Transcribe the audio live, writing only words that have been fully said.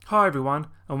Hi everyone,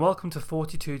 and welcome to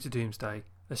 42 to Doomsday,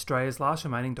 Australia's last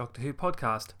remaining Doctor Who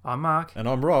podcast. I'm Mark. And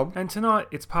I'm Rob. And tonight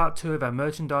it's part 2 of our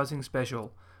merchandising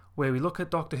special, where we look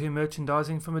at Doctor Who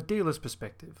merchandising from a dealer's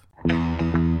perspective.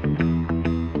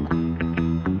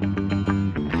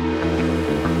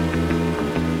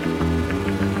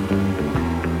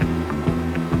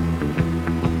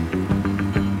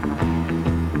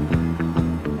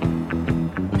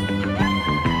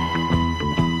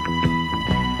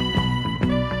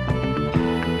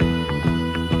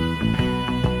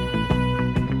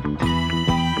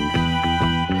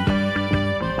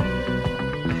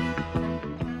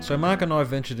 So Mark and I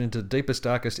ventured into deepest,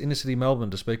 darkest inner-city Melbourne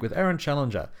to speak with Aaron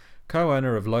Challenger,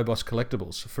 co-owner of Lobos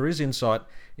Collectibles, for his insight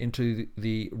into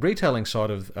the retailing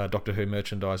side of Doctor Who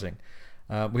merchandising.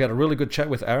 We had a really good chat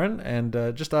with Aaron,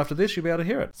 and just after this you'll be able to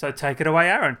hear it. So take it away,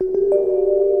 Aaron.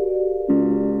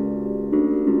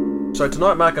 So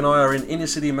tonight Mark and I are in inner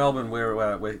city Melbourne, where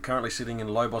we're currently sitting in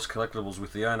Lobos Collectibles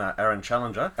with the owner, Aaron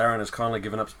Challenger. Aaron has kindly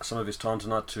given up some of his time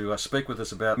tonight to speak with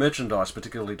us about merchandise,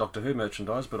 particularly Doctor Who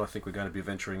merchandise, but I think we're going to be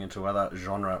venturing into other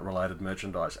genre-related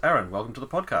merchandise. Aaron, welcome to the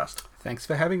podcast. Thanks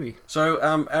for having me. So,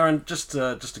 Aaron, just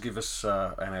to give us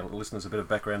and our listeners a bit of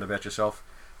background about yourself,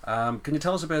 can you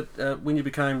tell us about when you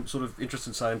became sort of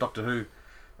interested, say, in Doctor Who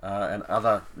and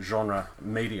other genre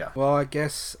media? Well, I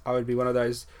guess I would be one of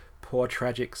those poor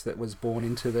tragics that was born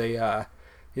into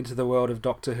the world of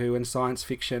Doctor Who and science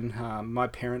fiction. My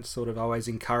parents sort of always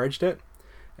encouraged it,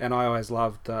 and I always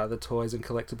loved the toys and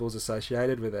collectibles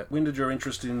associated with it. When did your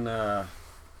interest in the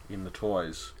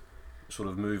toys sort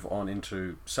of move on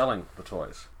into selling the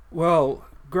toys? Well,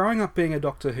 growing up being a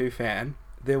Doctor Who fan,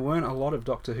 there weren't a lot of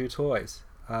Doctor Who toys.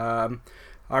 I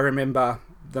remember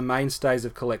the mainstays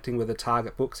of collecting were the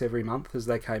Target books every month as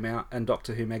they came out, and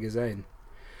Doctor Who magazine.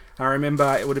 I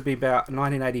remember it would have been about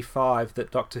 1985 that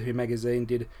Doctor Who magazine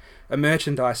did a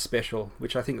merchandise special,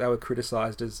 which I think they were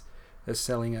criticised as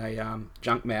selling a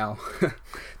junk mail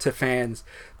to fans.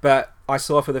 But I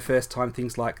saw for the first time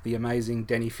things like the amazing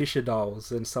Denny Fisher dolls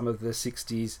and some of the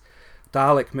 60s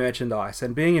Dalek merchandise.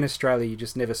 And being in Australia, you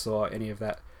just never saw any of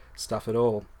that stuff at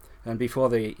all. And before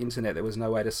the internet, there was no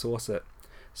way to source it.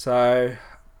 So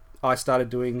I started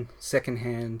doing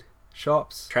second-hand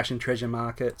shops, trash and treasure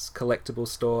markets, collectible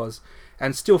stores,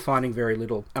 and still finding very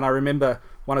little. And I remember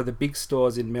one of the big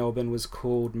stores in Melbourne was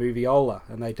called Moviola,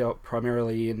 and they dealt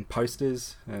primarily in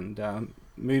posters and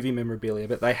movie memorabilia,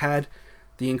 but they had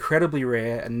the incredibly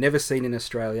rare and never seen in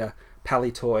Australia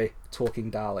Palitoy Talking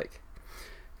Dalek.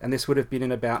 And this would have been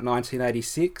in about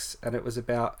 1986, and it was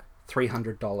about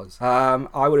 $300.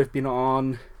 I would have been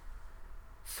on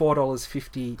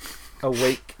 $4.50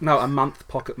 a month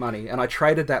pocket money, and I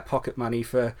traded that pocket money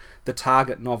for the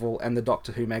Target novel and the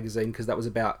Doctor Who magazine because that was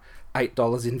about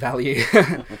 $8 in value.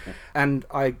 And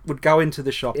I would go into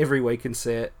the shop every week and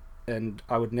see it, and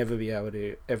I would never be able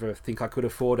to ever think I could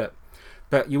afford it.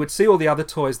 But you would see all the other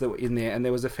toys that were in there, and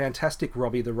there was a fantastic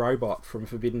Robbie the Robot from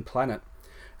Forbidden Planet.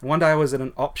 And one day I was at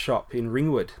an op shop in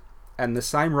Ringwood, and the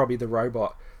same Robbie the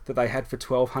Robot that they had for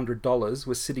 $1,200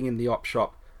 was sitting in the op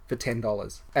shop for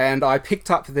 $10. And I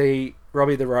picked up the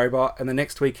Robbie the Robot, and the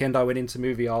next weekend I went into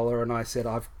Moviola and I said,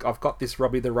 I've got this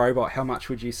Robbie the Robot, how much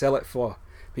would you sell it for?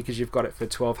 Because you've got it for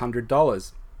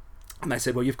 $1,200. And they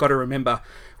said, well, you've got to remember,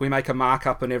 we make a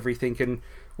markup and everything, and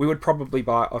we would probably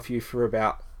buy it off you for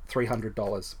about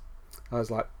 $300. I was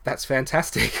like, that's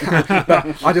fantastic.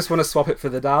 But I just want to swap it for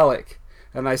the Dalek.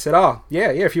 And they said, oh,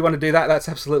 yeah, if you want to do that, that's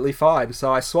absolutely fine.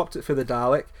 So I swapped it for the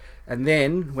Dalek. And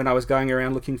then, when I was going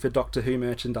around looking for Doctor Who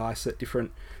merchandise at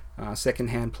different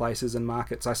second-hand places and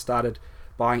markets, I started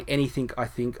buying anything I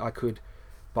think I could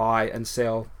buy and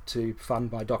sell to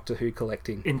fund my Doctor Who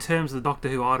collecting. In terms of the Doctor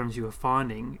Who items you were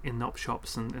finding in op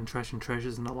shops and trash and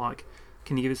treasures and the like,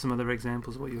 can you give us some other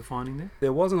examples of what you were finding there?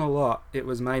 There wasn't a lot. It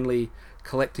was mainly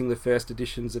collecting the first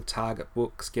editions of Target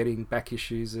books, getting back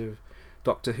issues of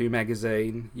Doctor Who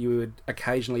magazine. You would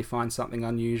occasionally find something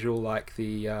unusual like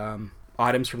the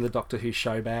items from the Doctor Who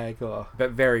show bag,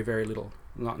 but very, very little.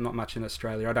 Not much in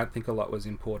Australia. I don't think a lot was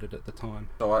imported at the time.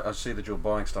 So I see that you're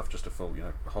buying stuff just to fill,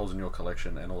 holes in your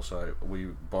collection, and also were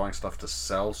you buying stuff to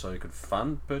sell so you could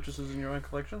fund purchases in your own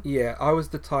collection? Yeah, I was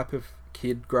the type of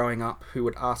kid growing up who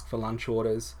would ask for lunch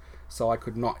orders so I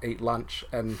could not eat lunch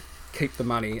and keep the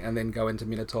money and then go into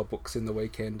Minotaur Books in the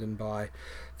weekend and buy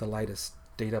the latest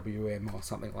DWM or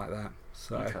something like that.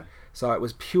 So it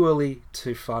was purely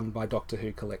to fund my Doctor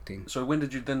Who collecting. So when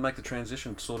did you then make the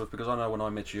transition, sort of, because I know when I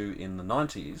met you in the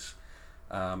 90s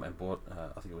and bought,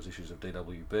 I think it was issues of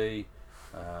DWB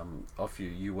off you,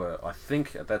 you were, I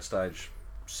think at that stage,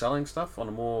 selling stuff on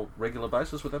a more regular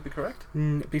basis. Would that be correct?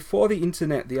 Before the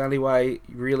internet, the only way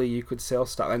really you could sell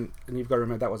stuff, and you've got to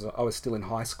remember I was still in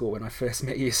high school when I first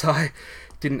met you, so I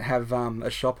didn't have a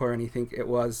shop or anything. It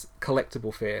was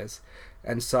collectible fairs,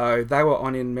 and so they were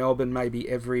on in Melbourne maybe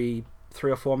every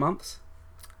 3 or 4 months.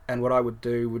 And what I would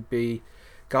do would be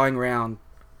going around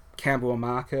Camberwell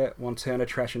Market, Wantirna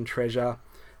Trash and Treasure,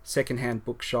 second-hand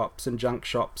bookshops and junk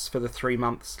shops for the 3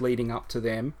 months leading up to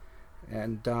them,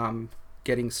 and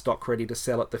getting stock ready to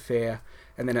sell at the fair,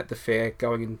 and then at the fair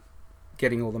going and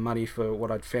getting all the money for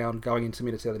what I'd found, going into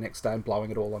Minnesota the next day and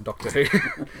blowing it all on Doctor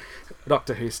Who.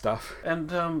 Doctor Who stuff.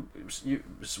 And you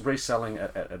reselling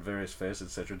at various fairs,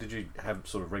 etc. Did you have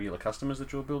sort of regular customers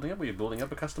that you were building up? Were you building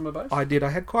up a customer base? I did.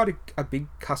 I had quite a big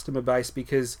customer base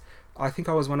because I think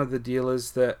I was one of the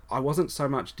dealers that I wasn't so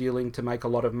much dealing to make a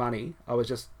lot of money. I was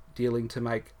just dealing to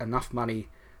make enough money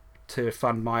to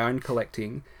fund my own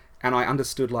collecting. And I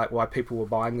understood like why people were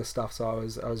buying the stuff, so I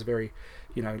was very,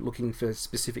 looking for a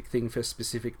specific thing for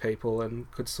specific people and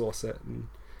could source it. And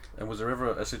was there ever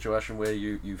a situation where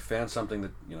you found something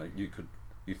that you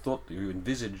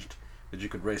envisaged that you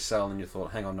could resell, and you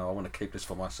thought, hang on, no, I want to keep this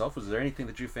for myself? Was there anything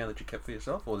that you found that you kept for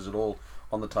yourself, or is it all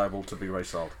on the table to be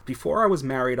resold? Before I was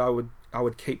married, I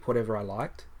would keep whatever I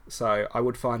liked. So I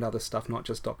would find other stuff, not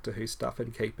just Doctor Who stuff,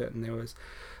 and keep it. And there was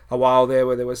a while there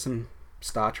where there was some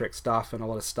Star Trek stuff and a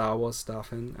lot of Star Wars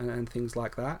stuff and things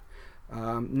like that.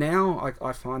 Now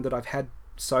I find that I've had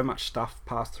so much stuff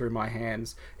pass through my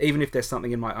hands, even if there's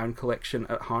something in my own collection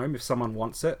at home, if someone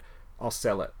wants it, I'll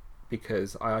sell it,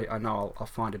 because I know I'll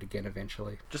find it again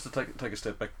eventually. Just to take a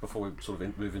step back before we sort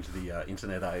of move into the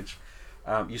internet age,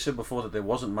 you said before that there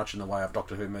wasn't much in the way of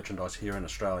Doctor Who merchandise here in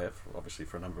Australia, obviously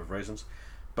for a number of reasons,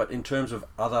 but in terms of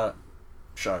other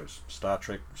shows, Star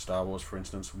Trek, Star Wars for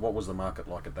instance, what was the market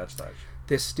like at that stage?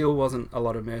 There still wasn't a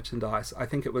lot of merchandise. I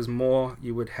think it was more,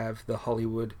 you would have the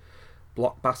Hollywood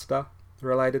blockbuster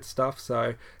related stuff,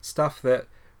 so stuff that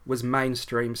was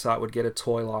mainstream, so it would get a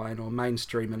toy line, or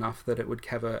mainstream enough that it would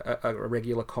have a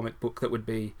regular comic book that would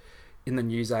be in the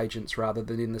newsagents rather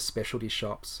than in the specialty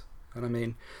shops. And I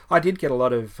mean, I did get a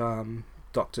lot of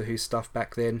Doctor Who stuff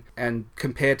back then, and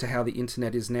compared to how the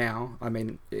internet is now, I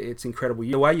mean, it's incredible.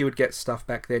 The way you would get stuff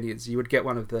back then is you would get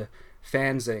one of the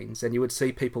fanzines, and you would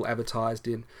see people advertised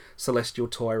in Celestial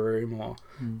Toy Room or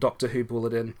Doctor Who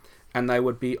Bulletin, and they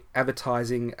would be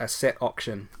advertising a set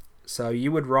auction. So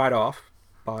you would write off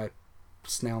by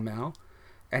snail mail,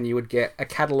 and you would get a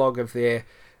catalogue of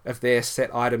their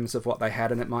set items of what they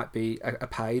had, and it might be a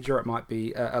page, or it might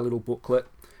be a little booklet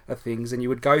of things, and you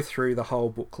would go through the whole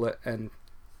booklet and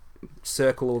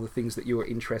circle all the things that you were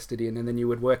interested in, and then you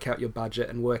would work out your budget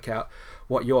and work out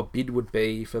what your bid would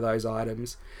be for those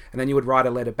items, and then you would write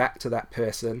a letter back to that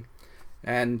person,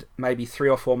 and maybe 3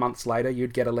 or 4 months later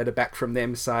you'd get a letter back from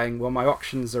them saying, well, my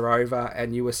auctions are over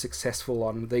and you were successful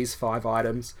on these 5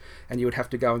 items, and you would have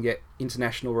to go and get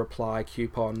international reply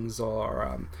coupons or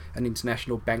an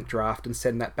international bank draft and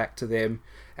send that back to them,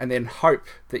 and then hope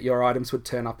that your items would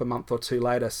turn up a month or 2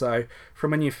 later. So from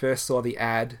when you first saw the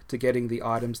ad to getting the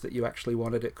items that you actually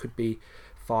wanted, it could be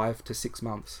 5 to 6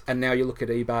 months. And now you look at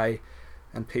eBay,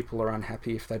 and people are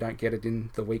unhappy if they don't get it in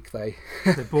the week they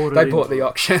bought the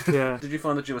auction. Yeah. Did you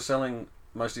find that you were selling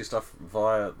most of your stuff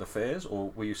via the fairs,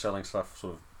 or were you selling stuff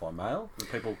sort of by mail? Were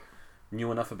people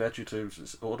knew enough about you to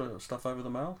order stuff over the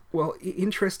mail? Well,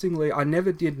 interestingly, I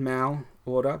never did mail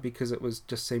order because it was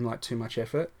just seemed like too much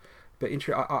effort. But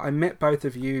I met both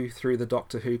of you through the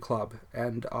Doctor Who Club,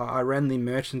 and I ran the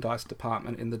merchandise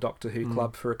department in the Doctor Who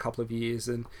Club for a couple of years,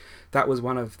 and that was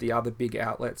one of the other big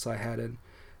outlets I had, and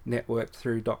networked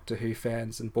through Doctor Who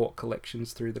fans and bought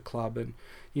collections through the club. And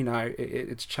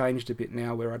it's changed a bit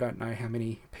now, where I don't know how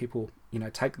many people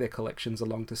take their collections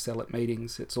along to sell at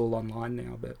meetings. It's all online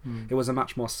now, but it was a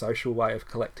much more social way of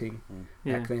collecting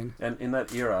back then. And in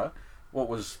that era,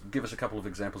 give us a couple of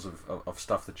examples of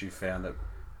stuff that you found that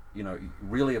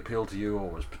really appealed to you, or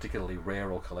was particularly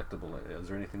rare or collectible. Is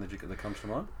there anything that comes to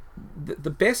mind? The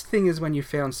best thing is when you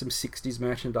found some 60s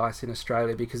merchandise in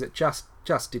Australia, because it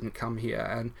just didn't come here.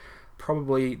 And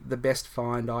probably the best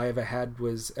find I ever had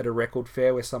was at a record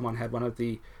fair, where someone had one of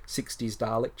the 60s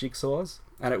Dalek jigsaws,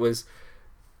 and it was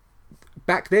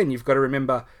back then. You've got to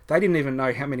remember, they didn't even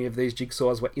know how many of these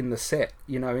jigsaws were in the set.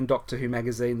 In Doctor Who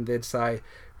magazine they'd say,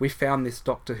 we found this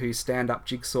Doctor Who stand-up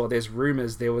jigsaw, there's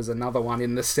rumours there was another one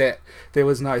in the set. There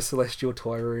was no Celestial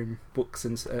Toy Room books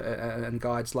and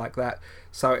guides like that.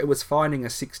 So it was finding a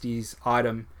 60s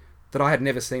item that I had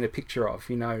never seen a picture of.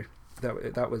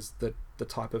 That was the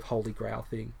type of holy grail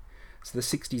thing. So the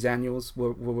 60s annuals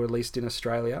were released in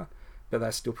Australia, but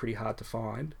they're still pretty hard to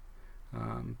find.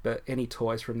 But any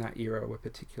toys from that era were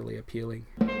particularly appealing.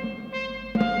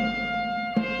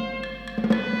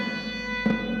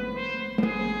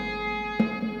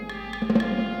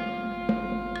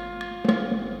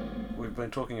 We've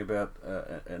been talking about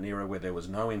an era where there was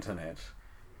no internet,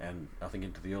 and I think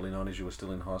into the early 90s you were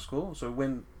still in high school. So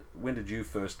when did you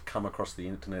first come across the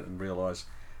internet and realise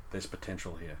there's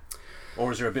potential here?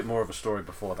 Or is there a bit more of a story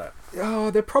before that?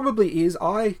 Oh, there probably is.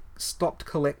 I stopped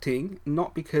collecting,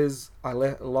 not because I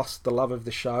lost the love of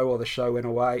the show or the show went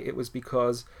away. It was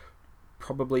because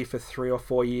probably for 3 or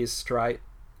 4 years straight,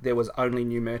 there was only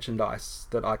new merchandise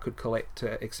that I could collect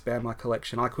to expand my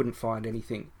collection. I couldn't find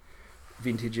anything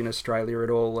vintage in Australia at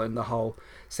all, and the whole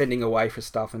sending away for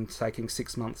stuff and taking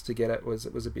 6 months to get it was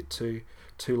a bit too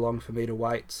long for me to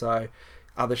wait. So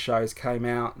other shows came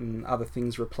out and other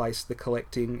things replaced the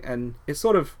collecting, and it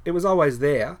was always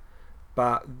there,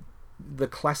 but the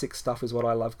classic stuff is what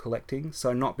I love collecting,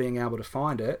 so not being able to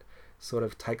find it sort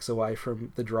of takes away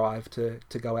from the drive to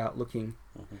go out looking.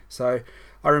 Mm-hmm. So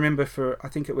I remember I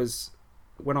think it was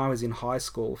when I was in high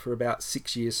school, for about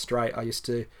 6 years straight, I used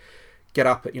to get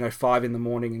up at 5 in the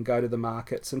morning and go to the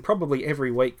markets, and probably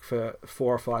every week for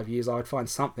 4 or 5 years I would find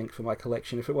something for my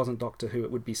collection. If it wasn't Doctor Who,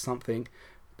 it would be something.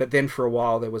 But then for a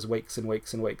while there was weeks and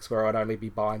weeks and weeks where I'd only be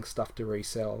buying stuff to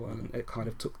resell, and it kind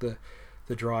of took the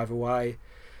drive away.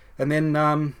 And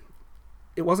then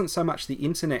it wasn't so much the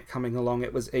internet coming along,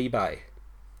 it was eBay.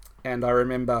 And I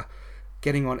remember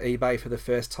getting on eBay for the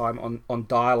first time on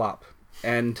dial-up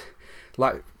and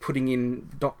like putting in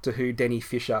Doctor Who Denny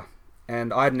Fisher.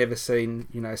 And I'd never seen,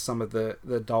 some of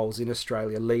the dolls in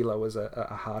Australia. Leela was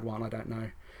a hard one. I don't know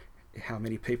how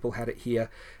many people had it here.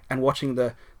 And watching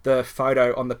the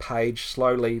photo on the page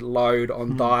slowly load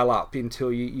on dial-up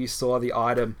until you saw the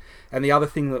item. And the other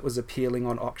thing that was appealing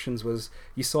on auctions was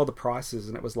you saw the prices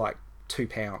and it was like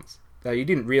 £2. Now, you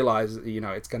didn't realise,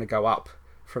 it's going to go up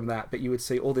from that, but you would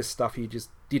see all this stuff you just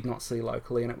did not see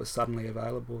locally, and it was suddenly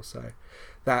available. So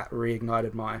that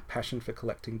reignited my passion for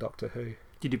collecting Doctor Who.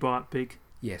 Did you buy it big?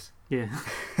 Yes. Yeah.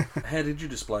 How did you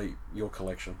display your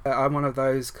collection? I'm one of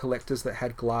those collectors that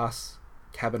had glass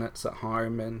cabinets at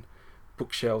home and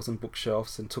bookshelves and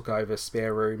bookshelves, and took over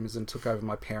spare rooms and took over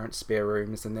my parents' spare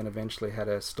rooms, and then eventually had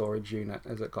a storage unit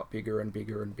as it got bigger and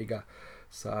bigger and bigger.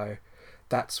 So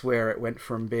that's where it went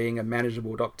from being a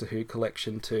manageable Doctor Who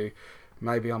collection to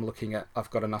maybe I'm looking at I've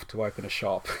got enough to open a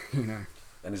shop,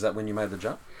 And is that when you made the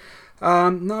jump?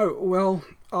 No, well,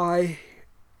 I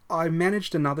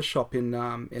managed another shop in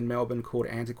Melbourne called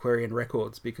Antiquarian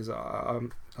Records because I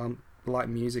like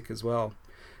music as well.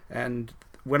 And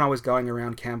when I was going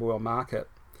around Camberwell Market,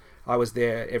 I was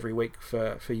there every week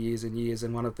for years and years,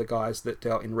 and one of the guys that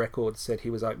dealt in records said he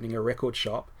was opening a record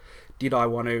shop. Did I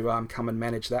want to come and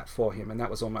manage that for him? And that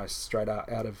was almost straight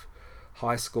out of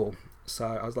high school. So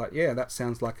I was like, yeah, that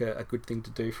sounds like a good thing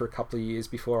to do for a couple of years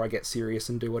before I get serious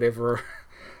and do whatever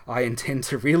I intend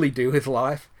to really do with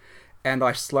life. And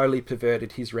I slowly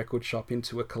perverted his record shop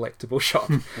into a collectible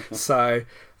shop. So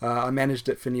I managed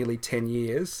it for nearly 10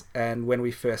 years. And when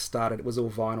we first started, it was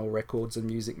all vinyl records and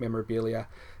music memorabilia.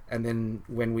 And then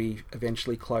when we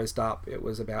eventually closed up, it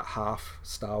was about half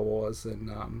Star Wars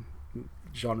and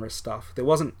genre stuff.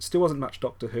 Still wasn't much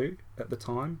Doctor Who at the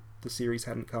time. The series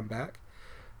hadn't come back.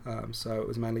 So it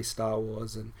was mainly Star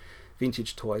Wars and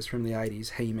vintage toys from the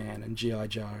 80s, He-Man and G.I.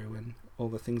 Joe and all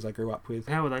the things I grew up with.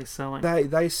 How are they selling?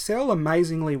 They sell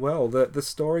amazingly well. The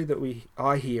story that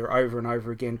I hear over and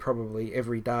over again, probably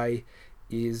every day,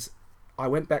 is I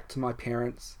went back to my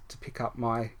parents to pick up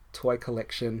my toy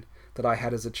collection that I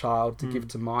had as a child to give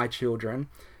to my children,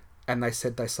 and they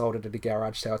said they sold it at a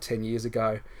garage sale 10 years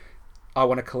ago. I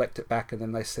want to collect it back, and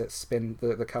then they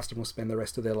the customer will spend the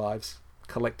rest of their lives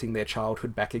collecting their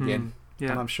childhood back again.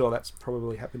 Yeah. And I'm sure that's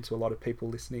probably happened to a lot of people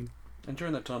listening. And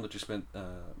during that time that you spent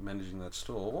managing that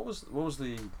store, what was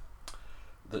the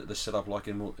setup like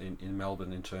in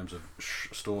Melbourne in terms of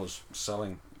stores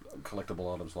selling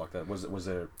collectible items like that? Was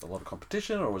there a lot of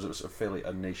competition, or was it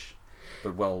a niche,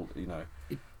 but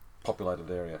populated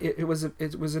area? It was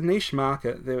a niche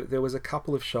market. There was a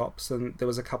couple of shops, and there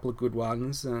was a couple of good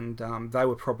ones, and they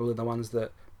were probably the ones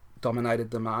that dominated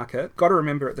the market. Got to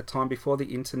remember, at the time before the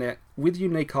internet, with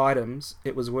unique items,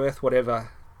 it was worth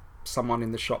whatever someone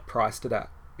in the shop priced it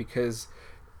at, because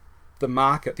the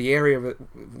market, the area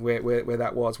where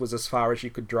that was as far as you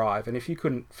could drive, and if you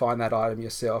couldn't find that item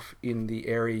yourself in the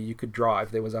area you could drive,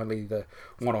 there was only the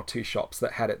 1 or 2 shops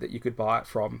that had it that you could buy it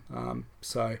from.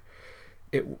 So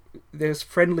there's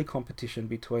friendly competition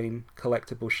between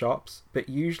collectible shops, but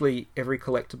usually every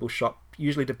collectible shop,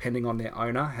 usually depending on their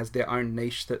owner, has their own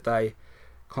niche that they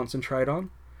concentrate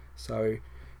on. So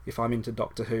if I'm into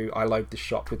Doctor Who, I load this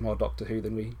shop with more Doctor Who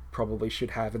than we probably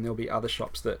should have, and there'll be other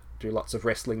shops that do lots of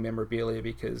wrestling memorabilia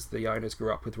because the owners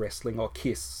grew up with wrestling, or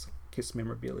Kiss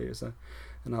memorabilia is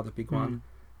another big one.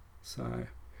 So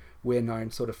we're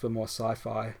known sort of for more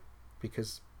sci-fi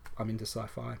because I'm into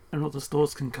sci-fi. And all the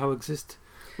stores can coexist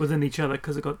within each other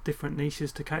because they've got different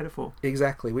niches to cater for.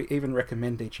 Exactly. We even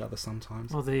recommend each other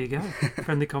sometimes. Well, there you go.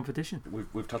 Friendly competition.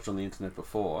 We've touched on the internet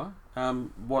before.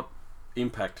 What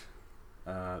impact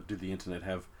did the internet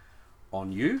have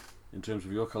on you in terms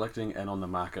of your collecting, and on the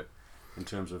market in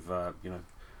terms of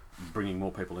bringing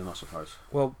more people in, I suppose?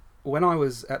 Well, when I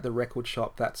was at the record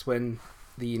shop, that's when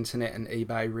the internet and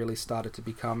eBay really started to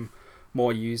become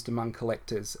more used among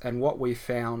collectors. And what we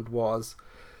found was,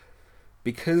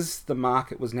 because the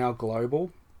market was now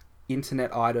global,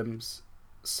 internet items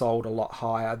sold a lot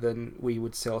higher than we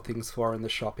would sell things for in the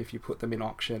shop if you put them in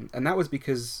auction. And that was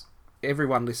because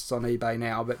everyone lists on eBay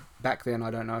now, but back then,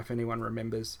 I don't know if anyone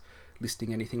remembers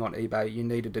listing anything on eBay. You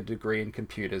needed a degree in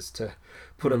computers to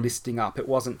put a listing up. It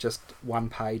wasn't just one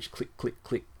page, click, click,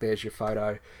 click, there's your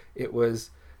photo. It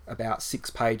was about 6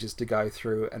 pages to go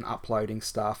through and uploading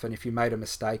stuff, and if you made a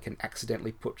mistake and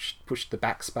accidentally pushed the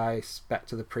backspace back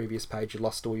to the previous page, you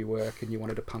lost all your work and you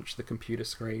wanted to punch the computer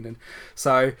screen. And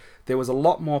so there was a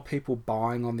lot more people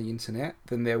buying on the internet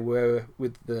than there were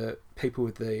with the people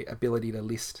with the ability to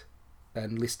list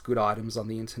good items on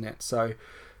the internet. So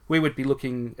we would be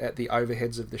looking at the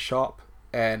overheads of the shop,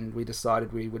 and we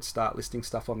decided we would start listing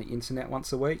stuff on the internet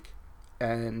once a week,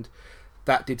 and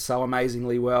that did so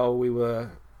amazingly well. We were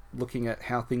looking at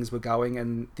how things were going,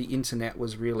 and the internet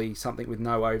was really something with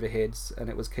no overheads, and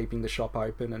it was keeping the shop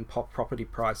open, and property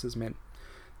prices meant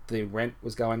the rent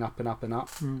was going up and up and up.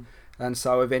 And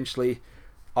so eventually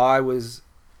I was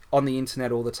on the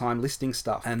internet all the time listing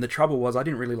stuff, and the trouble was I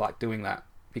didn't really like doing that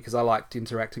because I liked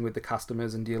interacting with the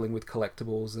customers and dealing with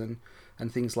collectibles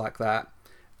and things like that,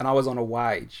 and I was on a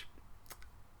wage.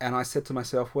 And I said to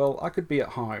myself, well, I could be at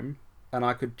home and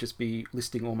I could just be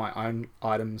listing all my own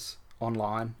items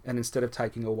online, and instead of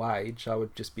taking a wage, I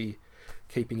would just be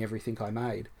keeping everything I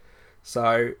made.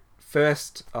 So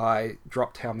first I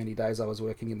dropped how many days I was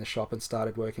working in the shop and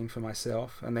started working for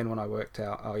myself, and then when I worked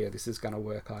out, oh yeah, this is going to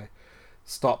work, I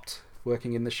stopped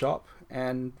working in the shop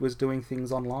and was doing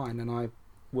things online. And I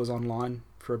was online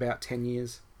for about 10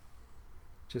 years,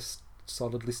 just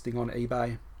solid listing on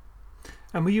eBay.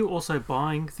 And were you also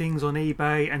buying things on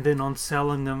eBay and then on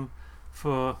selling them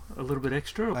for a little bit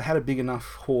extra? I had a big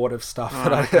enough hoard of stuff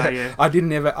that I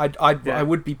didn't ever. I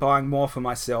would be buying more for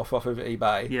myself off of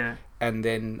eBay, and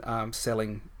then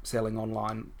selling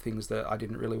online things that I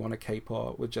didn't really want to keep,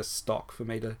 or were just stock for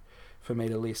me to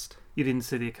list. You didn't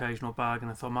see the occasional bargain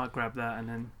and thought, I might grab that, and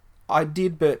then I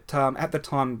did, but at the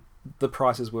time the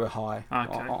prices were high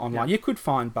online. You could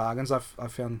find bargains. I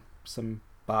found some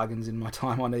bargains in my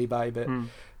time on eBay,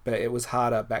 but it was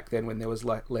harder back then when there was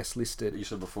less listed. You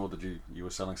said before that you were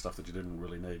selling stuff that you didn't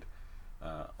really need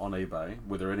on eBay.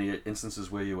 Were there any instances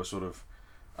where you were sort of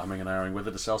umming and ahhing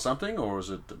whether to sell something, or is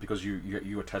it because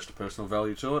you attached a personal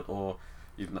value to it, or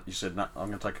you said, no, I'm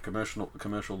going to take a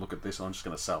commercial look at this and I'm just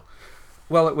going to sell?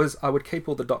 Well, it was, I would keep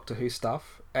all the Doctor Who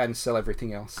stuff and sell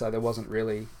everything else, so there wasn't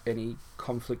really any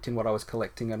conflict in what I was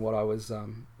collecting and what I was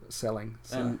selling.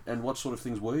 So. And what sort of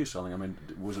things were you selling? I mean,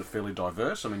 was it fairly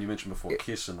diverse? I mean, you mentioned before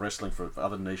Kiss and wrestling for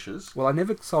other niches. Well, I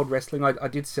never sold wrestling. I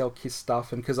did sell Kiss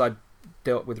stuff, and because I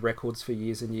dealt with records for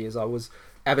years and years, I was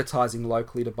advertising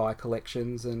locally to buy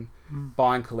collections and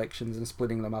buying collections and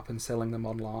splitting them up and selling them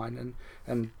online,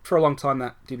 and for a long time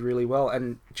that did really well.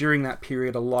 And during that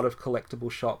period, a lot of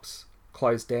collectible shops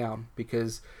closed down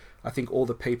because I think all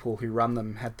the people who run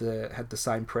them had the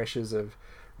same pressures of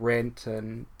rent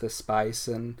and the space,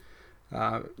 and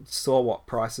saw what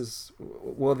prices.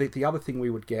 Well, the other thing we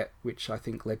would get, which I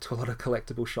think led to a lot of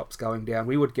collectible shops going down,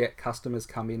 we would get customers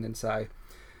come in and say,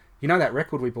 you know that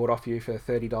record we bought off you for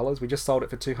 $30, we just sold it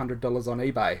for $200 on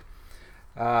eBay.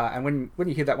 And when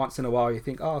you hear that once in a while, you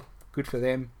think, oh, good for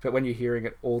them. But when you're hearing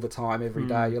it all the time, every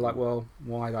day, you're like, well,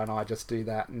 why don't I just do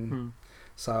that? And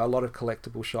so a lot of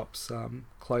collectible shops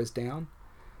closed down,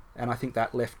 and I think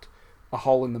that left a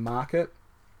hole in the market.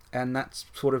 And that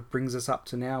sort of brings us up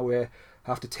to now, where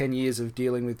after 10 years of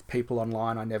dealing with people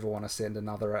online, I never want to send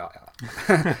another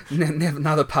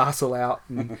parcel out,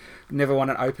 and never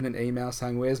want to open an email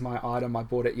saying, where's my item, I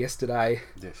bought it yesterday.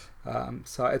 Yes.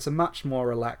 So it's a much more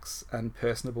relaxed and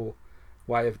personable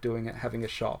way of doing it, having a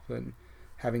shop and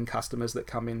having customers that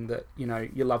come in that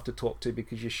you love to talk to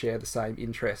because you share the same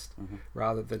interest,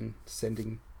 rather than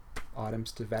sending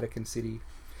items to Vatican City.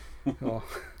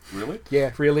 Really?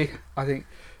 Yeah, really. I think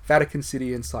Vatican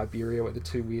City and Siberia were the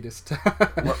two weirdest.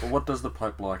 What does the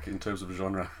Pope like in terms of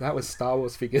genre? That was Star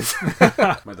Wars figures.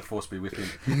 May the Force be with him.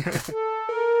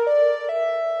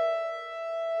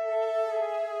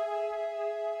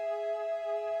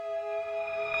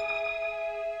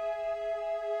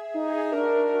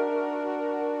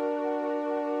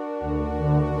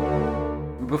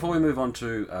 Before we move on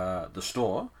to the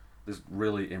store, this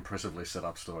really impressively set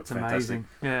up store. It's fantastic. Amazing.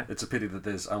 Yeah. It's a pity that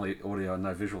there's only audio and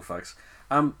no visual, folks.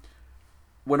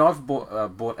 When I've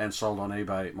bought and sold on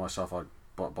eBay myself, I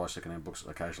buy second-hand books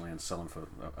occasionally and sell them for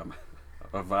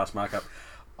a vast markup.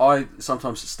 I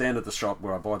sometimes stand at the shop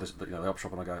where I buy this, the op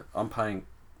shop, and I go, I'm paying,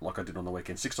 like I did on the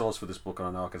weekend, $6 for this book, and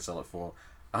I know I can sell it for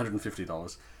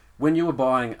 $150. When you were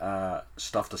buying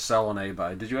stuff to sell on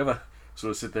eBay, did you ever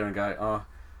sort of sit there and go, oh,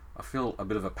 I feel a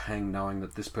bit of a pang knowing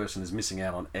that this person is missing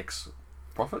out on X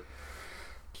profit?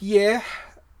 Yeah,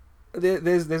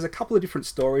 there's a couple of different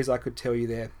stories I could tell you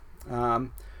there.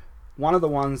 One of the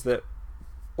ones that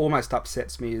almost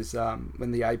upsets me is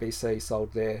when the ABC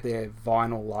sold their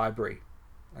vinyl library,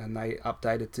 and they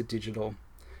updated to digital,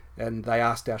 and they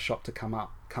asked our shop to come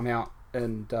out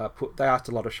and they asked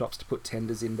a lot of shops to put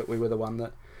tenders in, but we were the one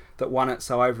that won it.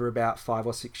 So over about 5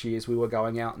 or 6 years, we were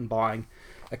going out and buying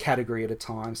a category at a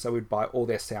time. So we'd buy all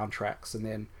their soundtracks and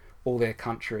then all their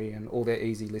country and all their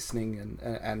easy listening,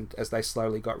 and as they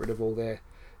slowly got rid of all their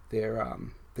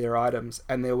items,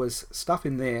 and there was stuff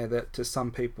in there that to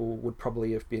some people would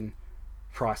probably have been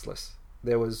priceless.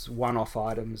 There was one-off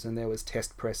items, and there was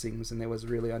test pressings, and there was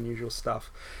really unusual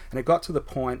stuff. And it got to the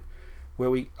point where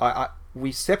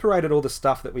we separated all the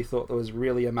stuff that we thought that was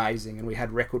really amazing, and we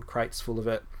had record crates full of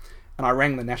it. And I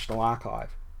rang the National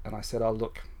Archive, and I said, "Oh,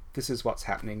 look, this is what's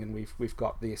happening, and we've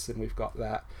got this and we've got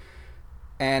that."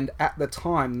 And at the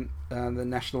time, the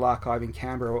National Archive in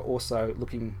Canberra were also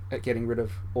looking at getting rid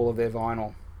of all of their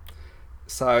vinyl.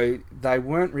 So they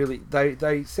weren't really...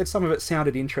 They said some of it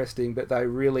sounded interesting, but they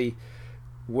really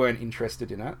weren't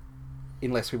interested in it,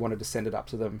 unless we wanted to send it up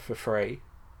to them for free,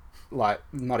 like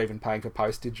not even paying for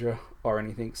postage or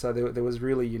anything. So there was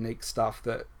really unique stuff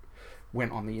that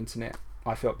went on the internet.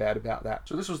 I felt bad about that.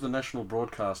 So this was the national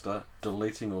broadcaster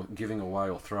deleting or giving away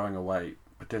or throwing away,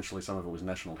 potentially some of it was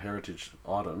national heritage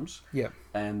items. Yeah.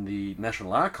 And the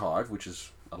National Archive, which is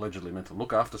allegedly meant to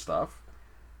look after stuff,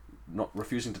 not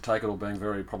refusing to take it or being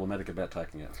very problematic about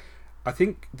taking it. I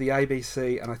think the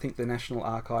ABC and I think the National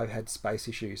Archive had space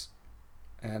issues,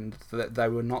 and that they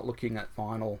were not looking at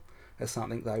vinyl as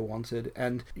something they wanted.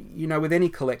 And with any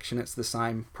collection it's the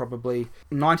same. Probably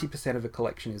 90% of a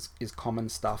collection is common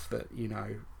stuff that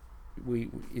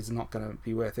is not going to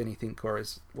be worth anything, or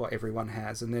is what everyone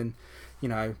has. And then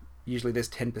usually there's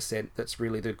 10% that's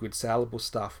really the good saleable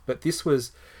stuff. But this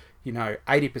was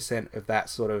 80% of that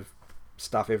sort of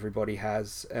stuff everybody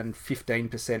has, and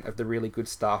 15% of the really good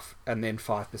stuff, and then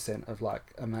 5% of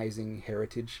like amazing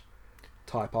heritage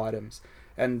type items.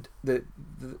 And the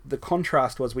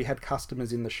contrast was, we had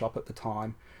customers in the shop at the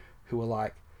time who were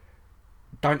like,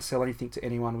 don't sell anything to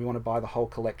anyone, we want to buy the whole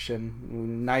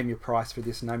collection, name your price for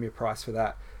this, name your price for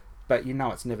that, but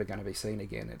it's never going to be seen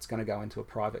again. It's going to go into a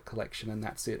private collection, and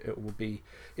that's it. It will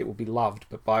be loved,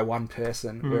 but by one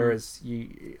person. Whereas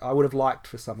I would have liked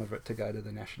for some of it to go to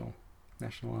the National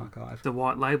Archive. The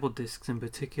white label discs in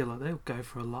particular, they'll go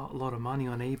for a lot of money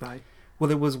on eBay. Well,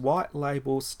 there was white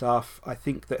label stuff, I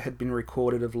think, that had been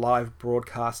recorded of live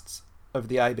broadcasts of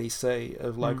the ABC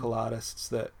of local artists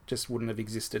that just wouldn't have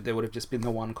existed. There would have just been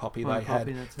the one copy they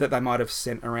had that they might have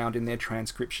sent around in their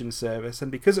transcription service.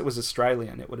 And because it was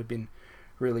Australian, it would have been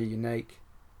really unique.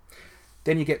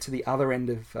 Then you get to the other end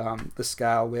of the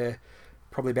scale, where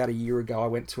probably about a year ago I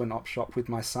went to an op shop with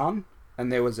my son, and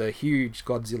there was a huge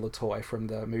Godzilla toy from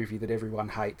the movie that everyone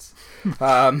hates.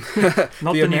 Not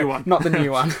the new one. Not the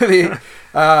new one.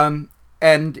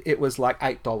 And it was like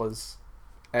 $8,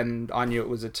 and I knew it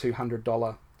was a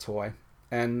 $200 toy.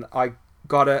 And I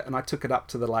got it, and I took it up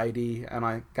to the lady, and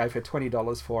I gave her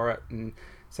 $20 for it, and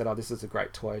said, "Oh, this is a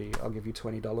great toy, I'll give you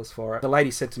 $20 for it." The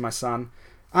lady said to my son,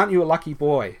 "Aren't you a lucky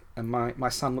boy?" And my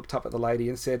son looked up at the lady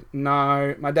and said,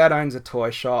 "No, my dad owns a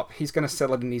toy shop. He's going to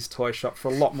sell it in his toy shop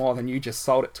for a lot more than you just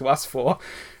sold it to us for."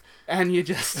 And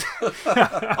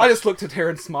I just looked at her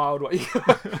and smiled.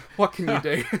 What can you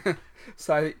do?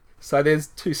 So there's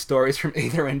two stories from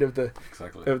either end of the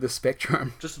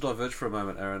spectrum. Just to diverge for a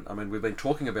moment, Aaron, I mean, we've been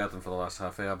talking about them for the last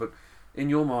half hour, but in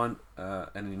your mind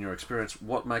and in your experience,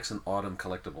 what makes an item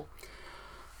collectible?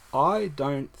 I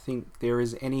don't think there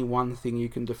is any one thing you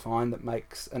can define that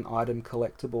makes an item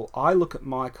collectible. I look at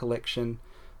my collection,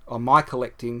 or my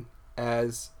collecting,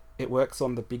 as it works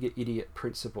on the bigger idiot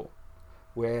principle.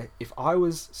 where if I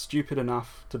was stupid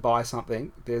enough to buy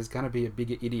something, there's going to be a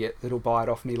bigger idiot that'll buy it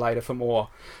off me later for more.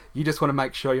 You just want to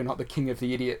make sure you're not the king of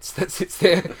the idiots that sits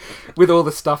there with all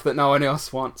the stuff that no one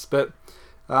else wants. But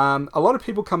a lot of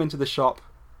people come into the shop.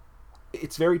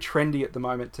 It's very trendy at the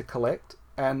moment to collect,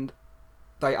 and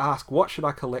they ask, what should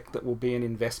I collect that will be an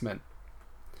investment?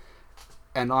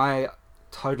 And I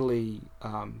totally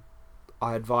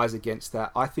I advise against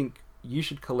that. I think you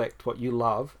should collect what you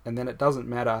love, and then it doesn't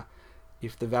matter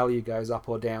if the value goes up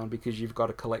or down, because you've got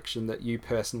a collection that you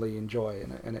personally enjoy,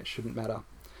 and it shouldn't matter.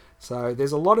 So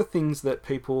there's a lot of things that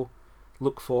people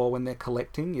look for when they're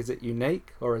collecting. Is it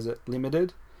unique or is it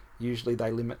limited? Usually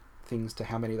they limit things to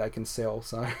how many they can sell.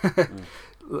 So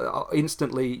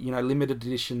instantly, limited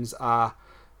editions are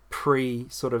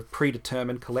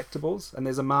predetermined collectibles, and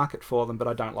there's a market for them, but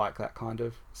I don't like that kind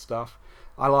of stuff.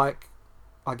 I like,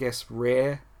 I guess,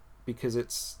 rare, because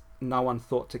it's no one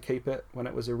thought to keep it when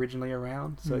it was originally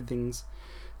around. So things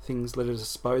that are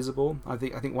disposable. I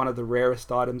think one of the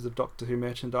rarest items of Doctor Who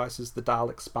merchandise is the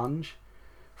Dalek sponge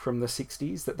from the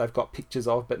 60s that they've got pictures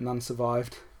of, but none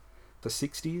survived the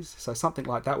 60s. So something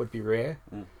like that would be rare.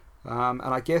 And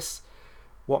I guess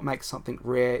what makes something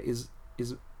rare is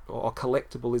or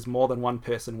collectible is more than one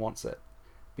person wants it,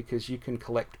 because you can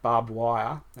collect barbed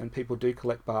wire, and people do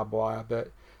collect barbed wire,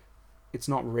 but it's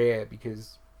not rare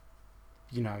because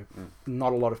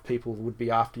not a lot of people would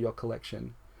be after your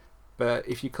collection. But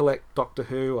if you collect Doctor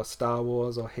Who or Star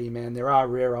Wars or He-Man, there are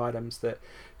rare items that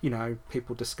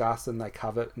people discuss and they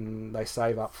covet and they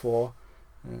save up for,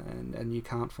 and you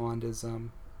can't find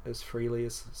as freely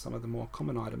as some of the more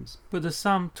common items. But there's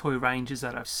some toy ranges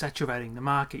that are saturating the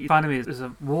market. In front of me there's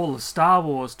a wall of Star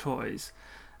Wars toys,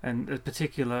 and a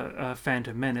particular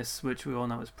Phantom Menace, which we all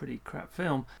know is a pretty crap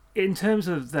film. In terms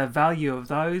of the value of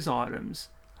those items,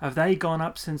 have they gone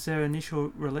up since their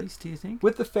initial release, do you think?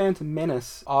 With the Phantom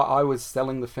Menace, I was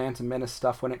selling the Phantom Menace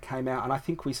stuff when it came out, and I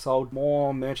think we sold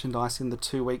more merchandise in the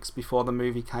 2 weeks before the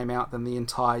movie came out than the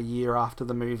entire year after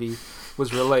the movie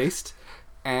was released.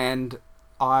 And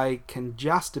I can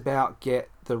just about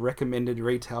get the recommended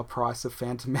retail price of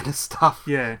Phantom Menace stuff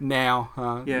now.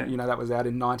 That was out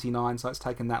in 99, so it's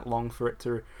taken that long for it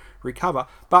to recover.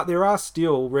 But there are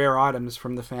still rare items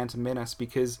from the Phantom Menace,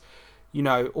 because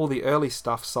all the early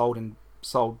stuff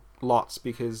sold lots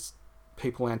because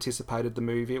people anticipated the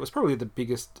movie. It was probably the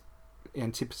biggest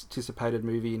anticipated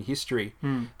movie in history.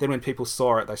 Then when people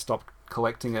saw it, they stopped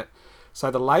collecting it.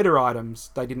 So the later items,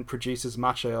 they didn't produce as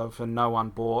much of, and no one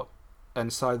bought.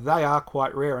 And so they are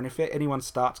quite rare. And if anyone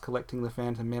starts collecting the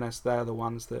Phantom Menace, they are the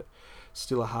ones that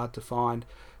still are hard to find.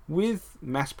 With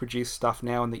mass-produced stuff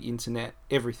now on the internet,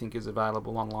 everything is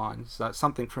available online. So it's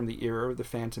something from the era of the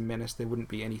Phantom Menace, there wouldn't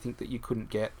be anything that you couldn't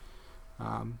get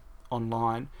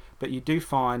online. But you do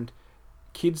find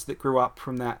kids that grew up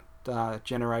from that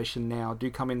generation now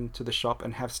do come into the shop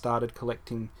and have started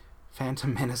collecting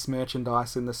Phantom Menace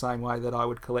merchandise in the same way that I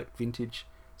would collect vintage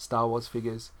Star Wars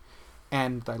figures.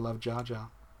 And they love Jar Jar.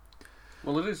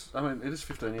 Well, it is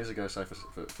 15 years ago, say,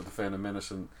 for the Phantom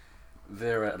Menace, and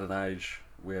they're at an age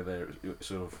where they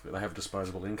have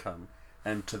disposable income,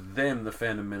 and to them the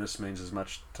Phantom Menace means as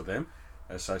much to them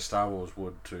as, say, Star Wars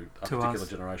would to a particular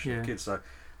generation of kids. So,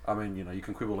 you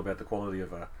can quibble about the quality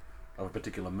of a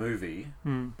particular movie,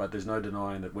 but there's no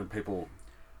denying that when people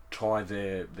tie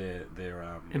their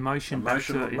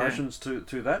emotions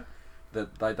to that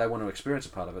they want to experience a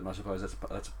part of it, and I suppose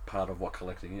that's part of what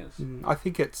collecting is. I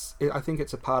think it's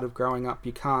a part of growing up.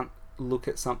 You can't look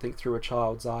at something through a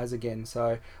child's eyes again.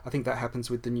 So I think that happens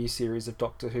with the new series of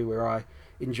Doctor Who, where I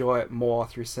enjoy it more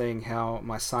through seeing how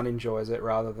my son enjoys it,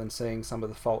 rather than seeing some of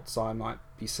the faults I might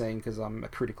be seeing because I'm a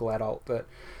critical adult that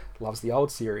loves the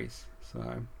old series.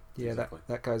 So yeah, exactly.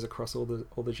 that goes across all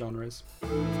the genres.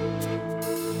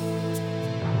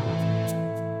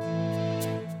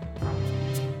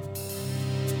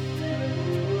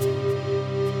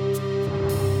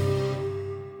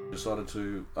 Decided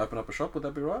to open up a shop, would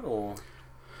that be right? Or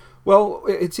well,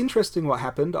 it's interesting what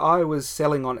happened. I was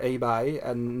selling on eBay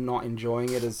and not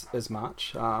enjoying it as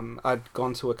much. I'd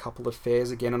gone to a couple of fairs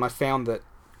again, and I found that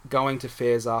going to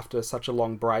fairs after such a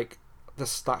long break, the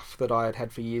stuff that I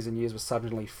had for years and years was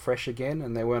suddenly fresh again,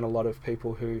 and there weren't a lot of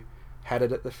people who had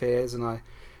it at the fairs. And I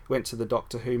went to the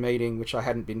Doctor Who meeting, which I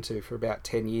hadn't been to for about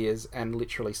 10 years, and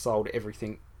literally sold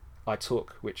everything I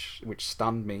took, which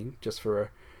stunned me just for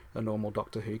a normal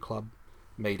Doctor Who club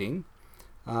meeting.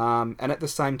 And at the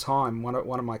same time, one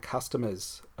of my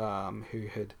customers who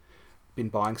had been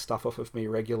buying stuff off of me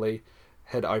regularly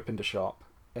had opened a shop,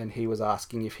 and he was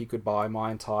asking if he could buy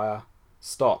my entire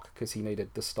stock because he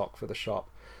needed the stock for the shop.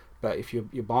 But if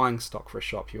you're buying stock for a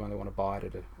shop, you only want to buy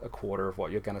it at a quarter of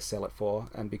what you're going to sell it for.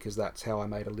 And because that's how I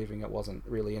made a living, it wasn't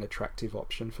really an attractive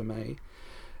option for me.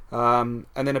 And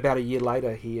then about a year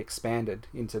later, he expanded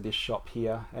into this shop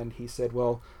here, and he said,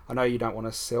 well, I know you don't want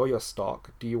to sell your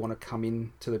stock. Do you want to come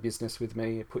into the business with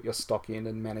me, put your stock in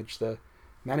and manage the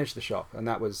shop? And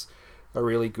that was a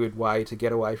really good way to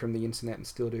get away from the internet and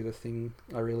still do the thing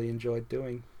I really enjoyed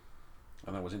doing.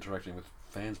 And that was interacting with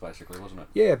fans, basically, wasn't it?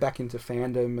 Yeah, back into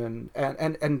fandom,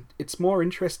 and it's more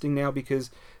interesting now because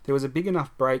there was a big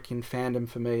enough break in fandom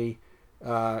for me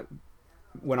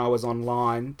when I was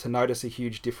online to notice a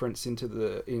huge difference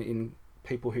in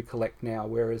people who collect now.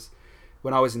 Whereas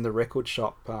when I was in the record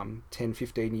shop 10,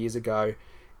 15 years ago,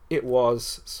 it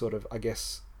was sort of, I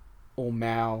guess, all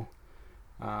male,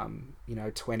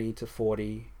 20 to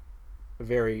 40,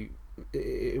 very...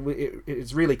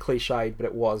 It's really cliched, but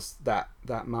it was that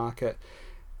market.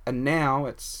 And now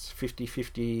it's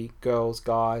 50-50, girls,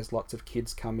 guys, lots of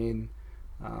kids come in,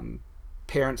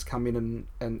 parents come in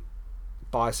and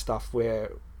buy stuff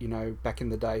where, back in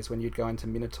the days when you'd go into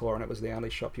Minotaur and it was the only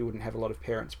shop, you wouldn't have a lot of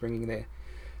parents bringing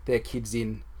their kids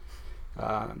in.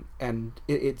 And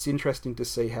it's interesting to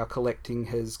see how collecting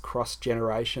has crossed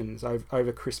generations.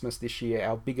 Over Christmas this year,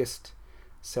 our biggest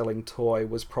selling toy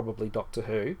was probably Doctor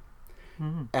Who.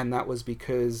 Mm. And that was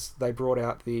because they brought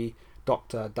out the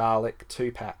Doctor Dalek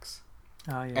 2-packs.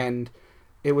 Oh, yeah. And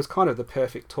it was kind of the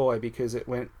perfect toy because it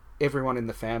went, everyone in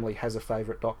the family has a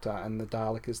favourite Doctor, and the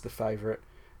Dalek is the favourite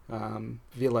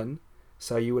villain.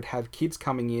 So you would have kids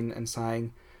coming in and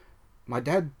saying,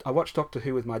 I watched Doctor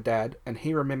Who with my dad, and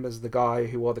he remembers the guy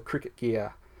who wore the cricket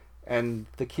gear. And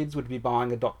the kids would be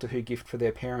buying a Doctor Who gift for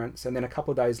their parents, and then a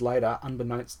couple of days later,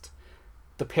 unbeknownst,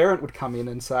 the parent would come in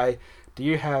and say, do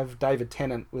you have David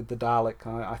Tennant with the Dalek?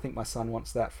 I think my son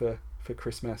wants that for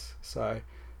Christmas. So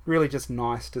really just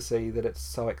nice to see that it's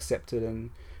so accepted,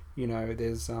 and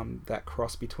there's that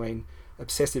cross between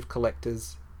obsessive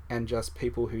collectors and just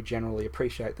people who generally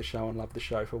appreciate the show and love the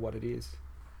show for what it is.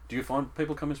 Do you find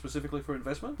people come in specifically for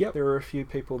investment? Yep, there are a few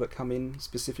people that come in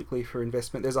specifically for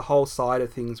investment. There's a whole side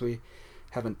of things we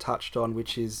haven't touched on,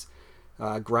 which is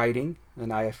grading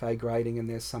and AFA grading, and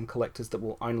there's some collectors that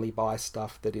will only buy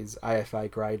stuff that is AFA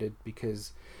graded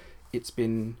because it's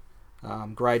been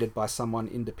graded by someone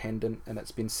independent and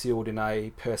it's been sealed in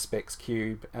a Perspex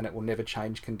cube and it will never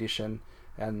change condition,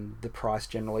 and the price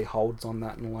generally holds on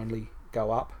that and will only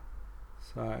go up.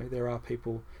 So there are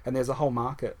people, and there's a whole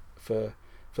market for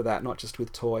that, not just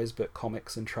with toys but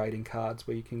comics and trading cards,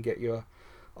 where you can get your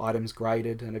items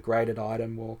graded, and a graded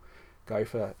item will go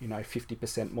for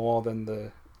 50% more than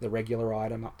the regular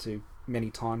item, up to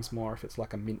many times more if it's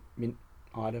like a mint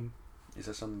item. Is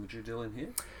that something that you deal in here?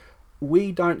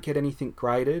 We don't get anything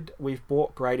graded. We've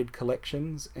bought graded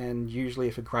collections, and usually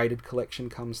if a graded collection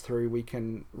comes through, we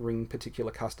can ring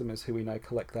particular customers who we know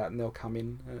collect that, and they'll come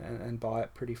in and buy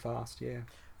it pretty fast. Yeah.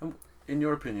 In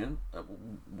your opinion,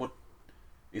 what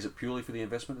is it, purely for the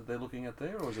investment that they're looking at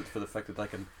there, or is it for the fact that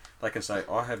they can say,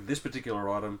 I have this particular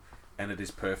item and it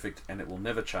is perfect and it will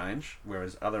never change,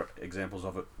 whereas other examples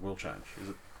of it will change?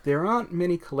 There aren't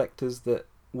many collectors that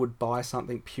would buy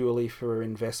something purely for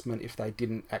investment if they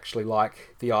didn't actually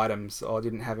like the items or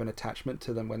didn't have an attachment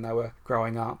to them when they were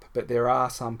growing up. But there are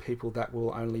some people that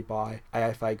will only buy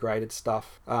AFA graded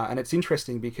stuff. And it's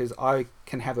interesting because I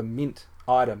can have a mint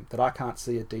item that I can't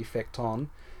see a defect on,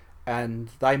 and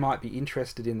they might be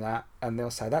interested in that, and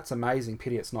they'll say, that's amazing,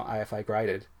 pity it's not AFA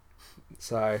graded.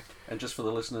 So, and just for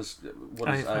the listeners,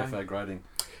 what is AFA grading?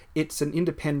 It's an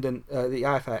independent, the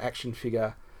AFA Action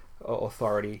Figure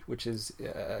Authority, which is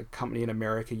a company in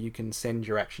America you can send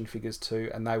your action figures to,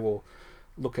 and they will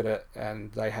look at it,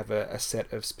 and they have a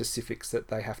set of specifics that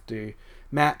they have to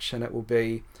match, and it will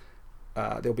be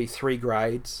there'll be 3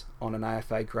 grades on an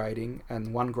AFA grading,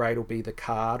 and one grade will be the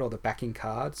card or the backing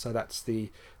card, so that's the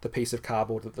piece of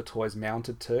cardboard that the toy's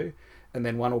mounted to, and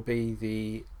then one will be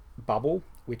the bubble,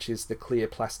 which is the clear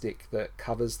plastic that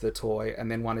covers the toy,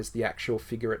 and then one is the actual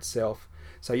figure itself.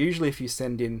 So usually if you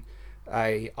send in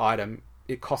a item,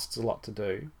 it costs a lot to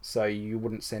do, so you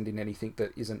wouldn't send in anything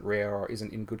that isn't rare or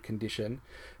isn't in good condition,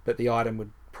 but the item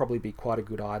would probably be quite a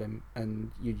good item,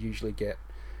 and you'd usually get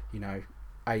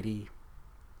 80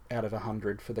 out of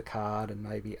 100 for the card, and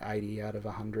maybe 80 out of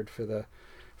 100 for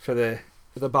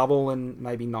the bubble, and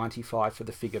maybe 95 for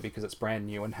the figure because it's brand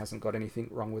new and hasn't got anything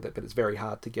wrong with it. But it's very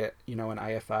hard to get an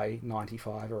AFA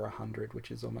 95 or 100,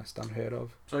 which is almost unheard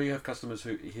of. So you have customers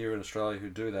who here in Australia who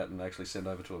do that and they actually send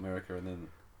over to America, and then...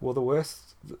 Well, the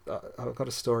worst... I've got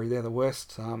a story there. The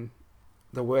worst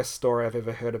story I've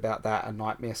ever heard about that, a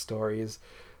nightmare story, is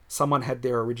someone had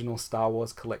their original Star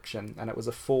Wars collection, and it was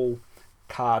a full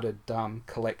carded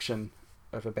collection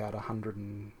of about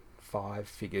 105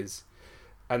 figures,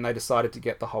 and they decided to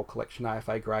get the whole collection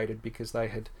AFA graded because they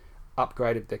had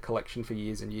upgraded their collection for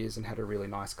years and years and had a really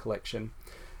nice collection.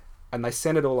 And they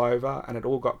sent it all over, and it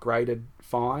all got graded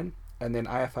fine, and then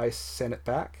AFA sent it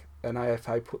back, and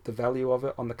AFA put the value of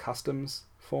it on the customs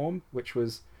form, which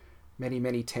was many,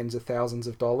 many tens of thousands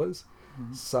of dollars.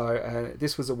 Mm-hmm. So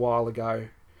this was a while ago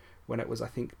when it was, I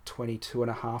think,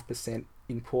 22.5%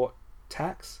 import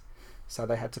tax. So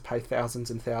they had to pay thousands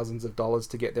and thousands of dollars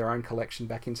to get their own collection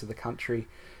back into the country.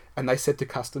 And they said to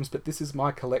Customs, but this is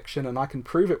my collection and I can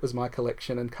prove it was my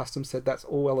collection. And Customs said, that's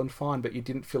all well and fine, but you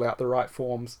didn't fill out the right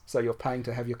forms, so you're paying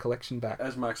to have your collection back.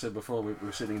 As Mark said before, we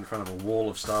were sitting in front of a wall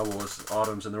of Star Wars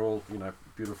items, and they're all,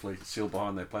 beautifully sealed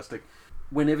behind their plastic.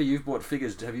 Whenever you've bought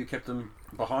figures, have you kept them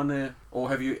behind there, or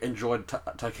have you enjoyed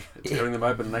tearing them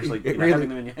open and actually having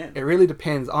them in your hand? It really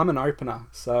depends. I'm an opener,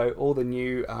 so all the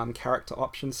new character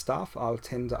option stuff I'll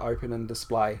tend to open and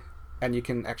display, and you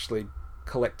can actually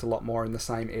collect a lot more in the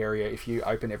same area if you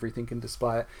open everything and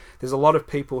display it. There's a lot of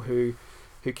people who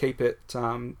keep it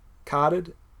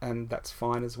carded, and that's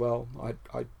fine as well.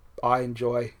 I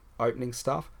enjoy opening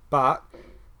stuff, but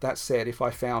that said, if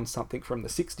I found something from the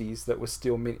 60s that was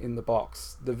still mint in the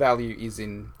box, the value is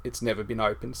in it's never been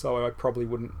opened, so I probably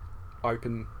wouldn't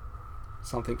open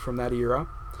something from that era.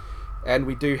 And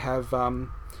we do have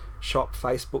shop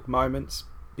Facebook moments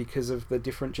because of the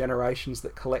different generations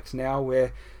that collect now,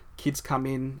 where kids come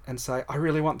in and say, I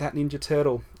really want that Ninja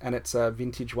Turtle, and it's a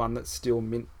vintage one that's still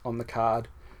mint on the card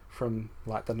from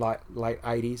like the late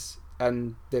 80s,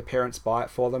 and their parents buy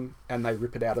it for them and they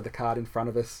rip it out of the card in front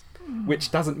of us,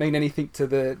 which doesn't mean anything to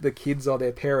the kids or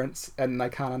their parents, and they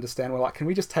can't understand. We're like, can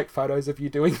we just take photos of you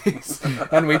doing this?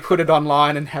 And we put it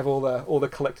online and have all the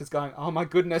collectors going, oh my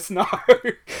goodness, no.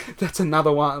 That's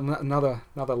another one, another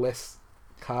less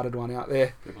carded one out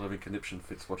there. People having conniption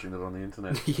fits watching it on the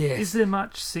internet. Yes. Is there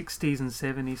much 60s and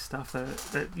 70s stuff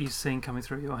that you've seen coming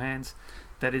through your hands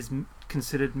that is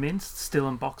considered mints, still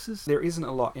in boxes? There isn't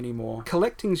a lot anymore.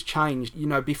 Collecting's changed.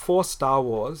 Before Star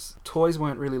Wars, toys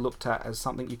weren't really looked at as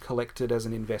something you collected as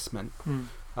an investment.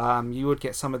 You would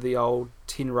get some of the old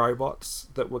tin robots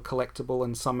that were collectible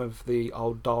and some of the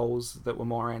old dolls that were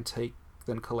more antique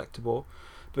than collectible.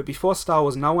 But before Star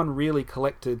Wars, no one really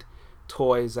collected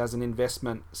toys as an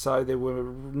investment, so there were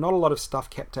not a lot of stuff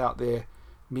kept out there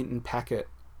mint and packet.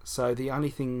 So the only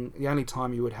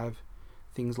time you would have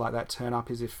things like that turn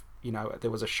up is if there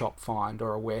was a shop find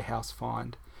or a warehouse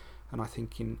find. And I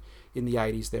think in the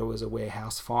 80s there was a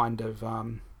warehouse find of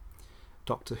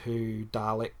Doctor Who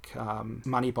Dalek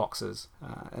money boxes,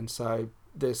 and so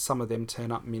there's some of them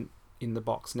turn up mint in the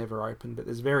box, never opened, but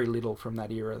there's very little from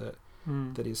that era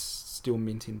that is still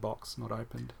mint in box, not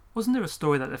opened. Wasn't there a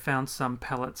story that they found some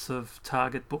pallets of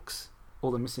Target books?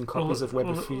 All the missing copies of Web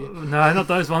of Fear. No, not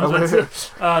those ones.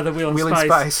 The Wheel in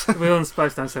Space. Wheel in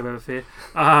Space, don't say Web of Fear.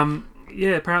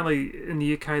 Yeah, apparently in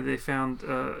the UK they found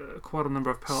quite a number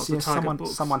of pallets of Target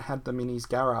books. Someone had them in his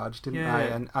garage, didn't they?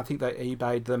 And I think they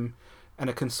eBayed them, and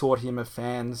a consortium of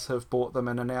fans have bought them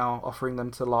and are now offering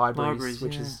them to libraries,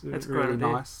 which is That's really great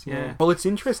nice. Yeah. Well, it's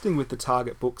interesting with the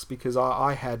Target books because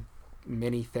I had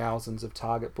many thousands of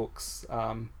Target books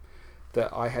that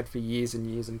I had for years and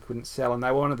years and couldn't sell, and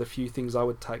they were one of the few things I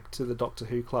would take to the Doctor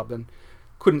Who Club and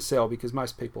couldn't sell because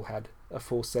most people had a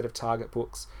full set of Target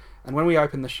books. And when we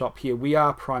opened the shop here, we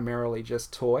are primarily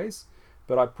just toys,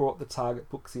 but I brought the Target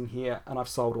books in here and I've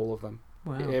sold all of them.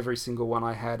 Wow. Every single one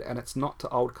I had, and it's not to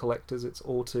old collectors, it's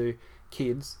all to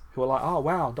kids who are like, oh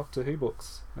wow, Doctor Who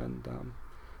books. And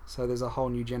so there's a whole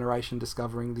new generation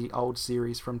discovering the old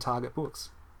series from Target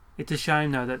books. It's a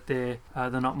shame though that they're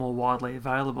not more widely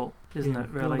available, isn't it?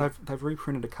 Really, well, they've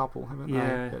reprinted a couple, haven't they?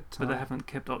 Yeah, but they haven't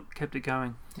kept it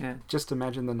going. Yeah. Just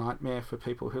imagine the nightmare for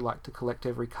people who like to collect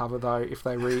every cover, though, if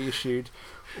they reissued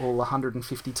all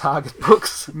 150 Target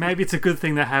books. Maybe it's a good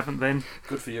thing they haven't then.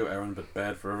 Good for you, Aaron, but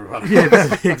bad for everyone.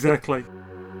 Yeah, exactly.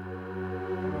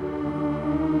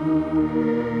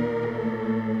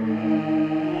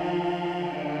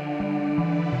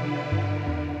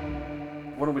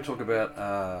 Why don't we talk about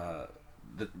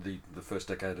the first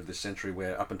decade of this century,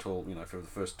 where up until for the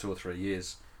first 2 or 3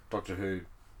 years, Doctor Who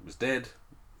was dead.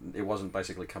 It wasn't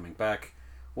basically coming back.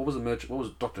 What was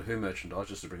Doctor Who merchandise?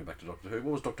 Just to bring it back to Doctor Who,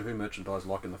 what was Doctor Who merchandise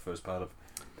like in the first part of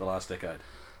the last decade?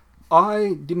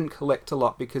 I didn't collect a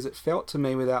lot because it felt to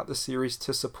me without the series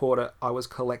to support it, I was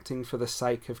collecting for the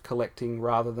sake of collecting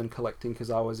rather than collecting because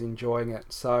I was enjoying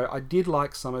it. So I did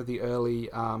like some of the early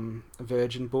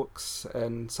Virgin books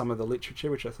and some of the literature,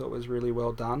 which I thought was really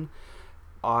well done.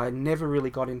 I never really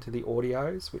got into the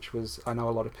audios, which I know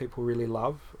a lot of people really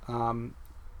love.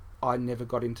 I never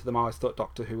got into them. I always thought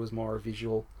Doctor Who was more a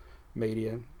visual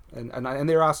medium, and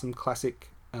there are some classic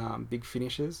big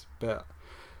finishes, but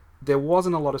there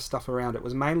wasn't a lot of stuff around. It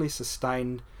was mainly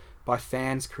sustained by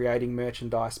fans creating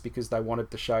merchandise because they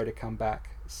wanted the show to come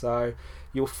back. So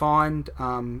you'll find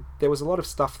there was a lot of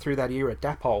stuff through that era.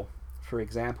 Dapol, for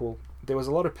example, there was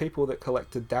a lot of people that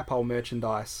collected Dapol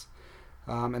merchandise,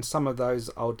 and some of those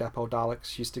old Dapol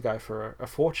Daleks used to go for a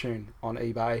fortune on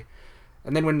eBay.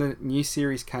 And then when the new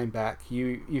series came back,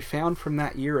 you found from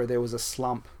that era there was a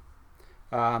slump.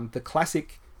 The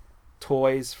classic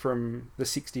toys from the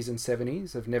 60s and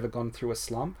 70s have never gone through a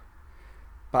slump,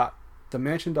 but the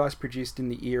merchandise produced in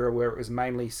the era where it was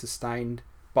mainly sustained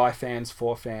by fans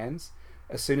for fans,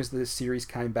 as soon as the series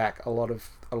came back, a lot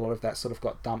of that sort of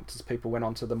got dumped as people went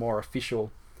on to the more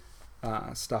official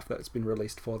stuff that's been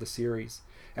released for the series.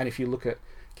 And if you look at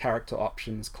character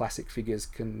options, classic figures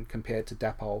compared to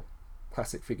Dapol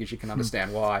classic figures, you can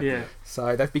understand why. Yeah.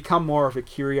 So they've become more of a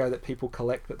curio that people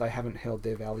collect, but they haven't held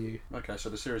their value. Okay, so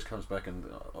the series comes back and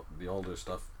the older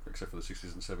stuff, except for the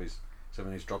 60s and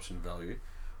 70s, drops in value.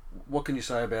 What can you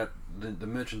say about the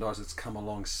merchandise that's come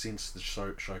along since the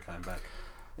show came back,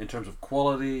 in terms of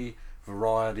quality,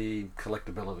 variety,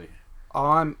 collectability?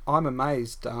 I'm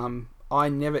amazed. I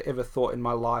never ever thought in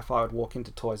my life I would walk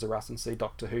into Toys R Us and see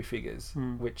Doctor Who figures,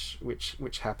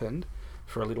 which happened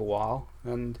for a little while,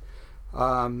 and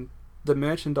the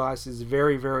merchandise is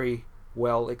very, very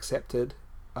well accepted.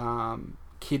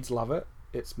 Kids love it.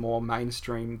 It's more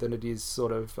mainstream than it is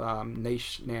sort of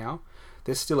niche now.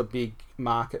 There's still a big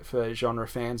market for genre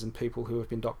fans and people who have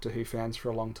been Doctor Who fans for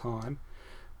a long time,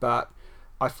 but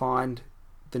I find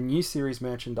the new series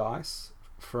merchandise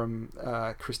from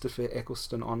Christopher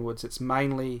Eccleston onwards, it's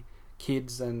mainly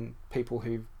kids and people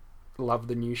who love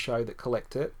the new show that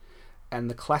collect it, and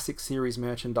the classic series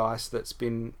merchandise that's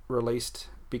been released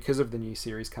because of the new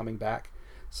series coming back,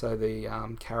 so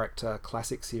the character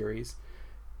classic series,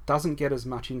 doesn't get as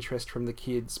much interest from the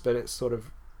kids, but it's sort of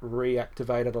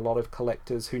reactivated a lot of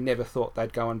collectors who never thought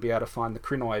they'd go and be able to find the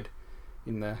Crinoid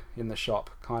in the shop,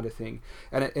 kind of thing.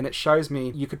 And it shows me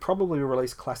you could probably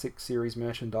release classic series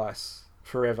merchandise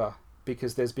forever,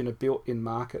 because there's been a built-in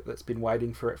market that's been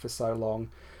waiting for it for so long.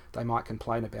 They might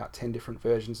complain about 10 different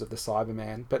versions of the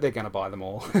Cyberman, but they're going to buy them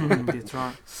all. That's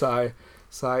right.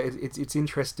 So it's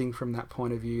interesting from that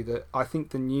point of view that I think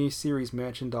the new series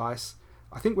merchandise,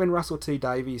 I think when Russell T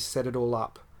Davies set it all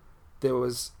up, there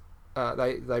was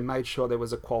they made sure there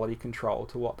was a quality control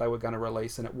to what they were going to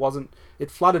release, and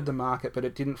it flooded the market, but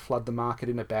it didn't flood the market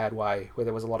in a bad way where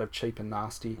there was a lot of cheap and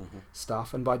nasty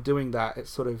stuff. And by doing that, it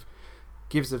sort of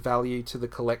gives a value to the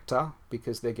collector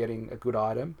because they're getting a good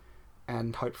item,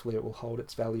 and hopefully it will hold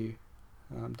its value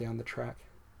down the track.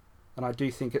 And I do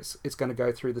think it's going to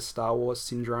go through the Star Wars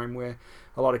syndrome, where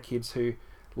a lot of kids who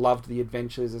loved the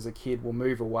adventures as a kid will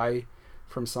move away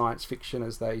from science fiction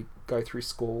as they go through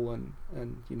school and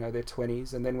their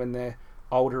 20s, and then when they're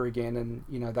older again and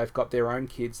they've got their own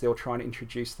kids, they'll try and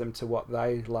introduce them to what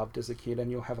they loved as a kid,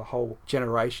 and you'll have a whole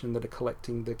generation that are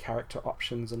collecting the character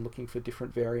options and looking for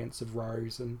different variants of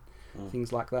Rose and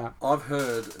things like that. I've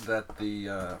heard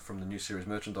that from the new series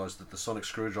merchandise that the sonic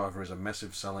screwdriver is a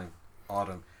massive selling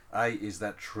item. A, is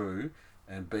that true?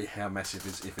 And B, how massive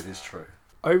is if it is true?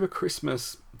 Over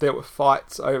Christmas, there were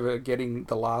fights over getting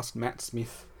the last Matt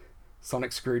Smith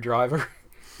sonic screwdriver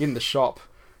in the shop,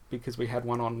 because we had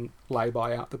one on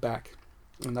lay-by out the back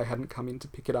and they hadn't come in to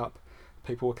pick it up.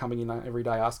 People were coming in every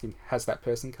day asking, has that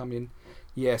person come in?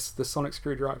 Yes, the sonic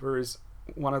screwdriver is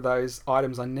one of those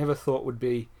items I never thought would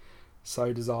be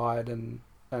so desired, and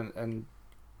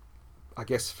I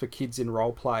guess for kids in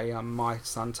role play, my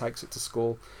son takes it to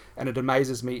school, and it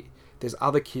amazes me. There's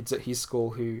other kids at his school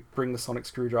who bring the sonic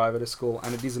screwdriver to school,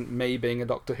 and it isn't me being a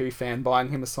Doctor Who fan buying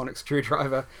him a sonic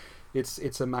screwdriver.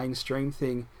 It's a mainstream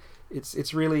thing.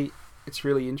 It's really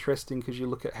interesting, because you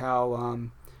look at how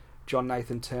John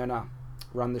Nathan Turner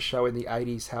run the show in the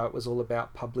 80s, how it was all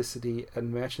about publicity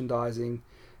and merchandising,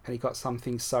 and he got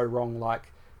something so wrong,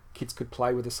 like kids could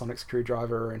play with a sonic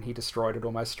screwdriver, and he destroyed it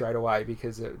almost straight away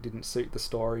because it didn't suit the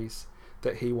stories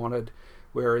that he wanted.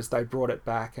 Whereas they brought it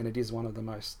back, and it is one of the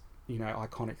most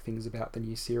iconic things about the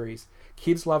new series.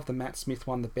 Kids love the Matt Smith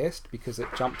one the best because it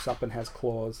jumps up and has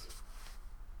claws.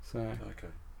 So okay,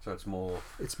 so it's more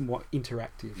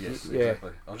interactive. Yes, yeah.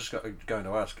 Exactly. I was just going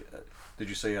to ask, did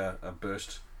you see a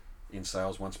burst in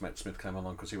sales once Matt Smith came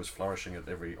along, because he was flourishing at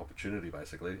every opportunity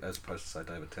basically, as opposed to say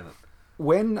David Tennant?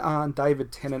 When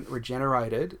David Tennant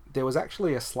regenerated, there was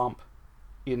actually a slump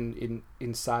in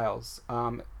sales.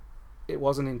 It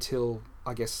wasn't until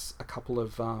I guess a couple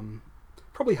of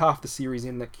probably half the series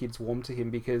in that kids warmed to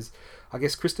him, because I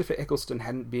guess Christopher Eccleston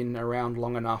hadn't been around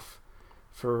long enough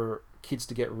for kids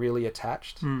to get really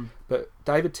attached. But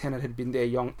David Tennant had been there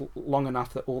long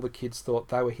enough that all the kids thought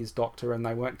they were his doctor and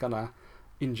they weren't going to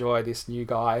enjoy this new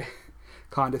guy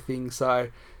kind of thing. So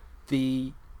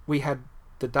we had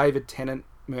the David Tennant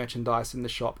merchandise in the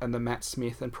shop and the Matt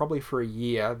Smith, and probably for a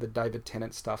year the David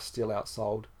Tennant stuff still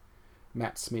outsold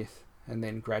Matt Smith, and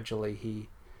then gradually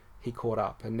he caught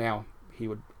up, and now he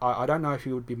would, I don't know if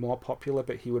he would be more popular,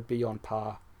 but he would be on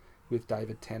par with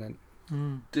David Tennant.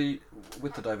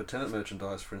 With the David Tennant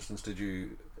merchandise, for instance, did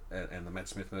you, and the Matt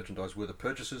Smith merchandise, were the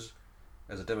purchasers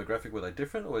as a demographic, were they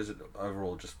different, or is it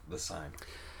overall just the same?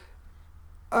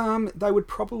 They would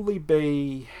probably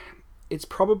be, it's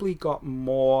probably got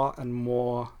more and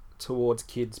more towards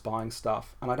kids buying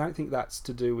stuff, and I don't think that's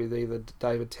to do with either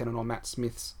David Tennant or Matt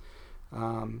Smith's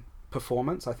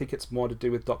performance. I think it's more to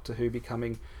do with Doctor Who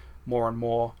becoming more and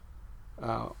more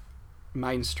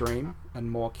mainstream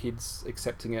and more kids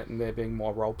accepting it, and there being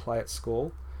more role play at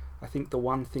school. I think the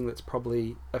one thing that's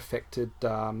probably affected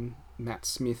Matt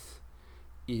Smith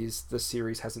is the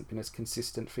series hasn't been as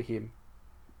consistent for him,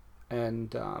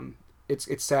 and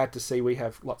it's sad to see. We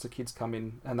have lots of kids come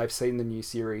in and they've seen the new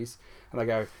series and they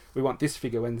go, we want this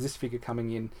figure, when's this figure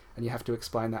coming in? And you have to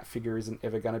explain that figure isn't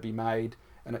ever going to be made,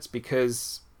 and it's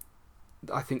because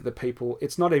I think the people,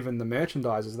 it's not even the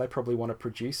merchandisers, they probably want to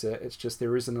produce it, it's just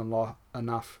there isn't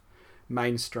enough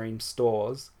mainstream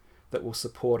stores that will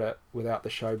support it without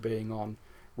the show being on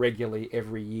regularly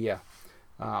every year.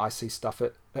 I see stuff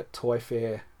at Toy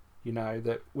Fair,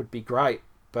 that would be great,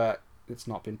 but it's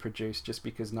not been produced just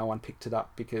because no one picked it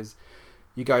up, because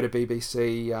you go to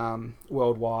BBC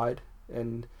Worldwide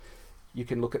and you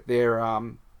can look at their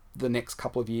the next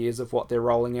couple of years of what they're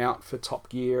rolling out for Top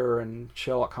Gear and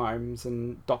Sherlock Holmes,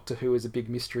 and Doctor Who is a big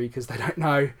mystery because they don't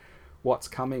know what's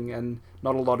coming, and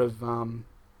not a lot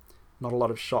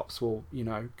of shops will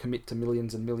commit to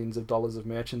millions and millions of dollars of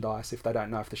merchandise if they don't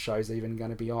know if the show's even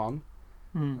going to be on.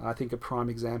 I think a prime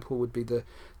example would be the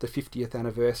 50th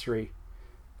anniversary.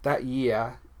 That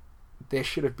year there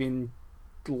should have been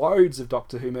loads of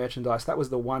Doctor Who merchandise. That was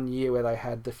the one year where they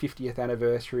had the 50th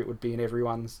anniversary. It would be in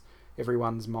everyone's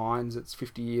minds. It's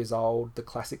 50 years old, the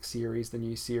classic series, the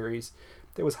new series.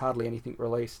 There was hardly anything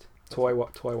released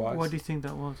toy-wise. Why do you think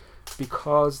that was?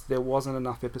 Because there wasn't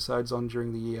enough episodes on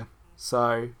during the year.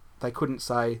 So they couldn't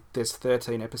say there's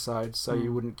 13 episodes, so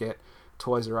you wouldn't get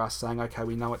Toys R Us saying, okay,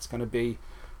 we know it's going to be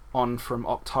on from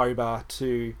October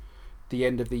to the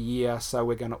end of the year, so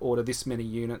we're going to order this many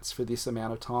units for this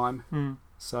amount of time.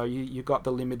 So you got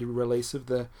the limited release of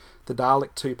the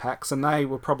Dalek 2-packs, and they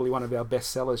were probably one of our best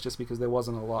sellers just because there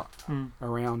wasn't a lot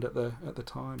around at the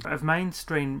time. Have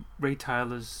mainstream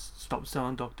retailers stopped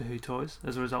selling Doctor Who toys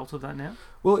as a result of that now?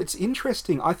 Well, it's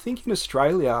interesting. I think in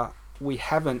Australia we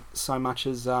haven't so much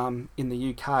as in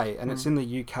the UK, and it's in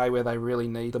the UK where they really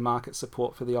need the market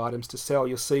support for the items to sell.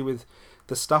 You'll see with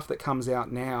the stuff that comes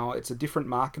out now, it's a different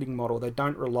marketing model. They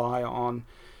don't rely on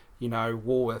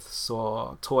Woolworths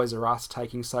or Toys R Us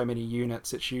taking so many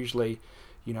units. It's usually,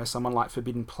 someone like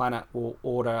Forbidden Planet will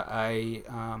order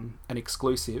an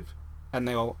exclusive, and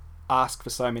they'll ask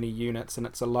for so many units, and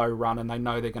it's a low run, and they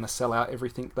know they're going to sell out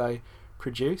everything they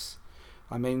produce.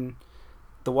 I mean,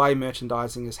 the way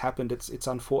merchandising has happened, it's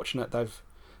unfortunate.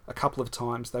 A couple of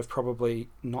times they've probably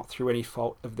not through any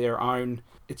fault of their own.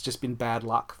 It's just been bad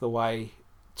luck the way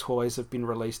toys have been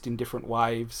released in different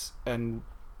waves, and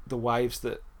the waves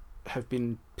that have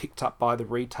been picked up by the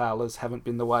retailers haven't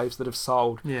been the waves that have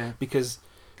sold. Yeah. Because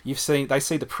they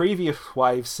see the previous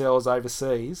wave sells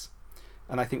overseas,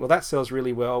 and they think, well, that sells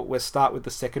really well. We'll start with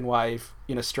the second wave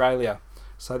in Australia.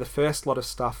 So the first lot of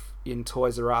stuff in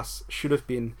Toys R Us should have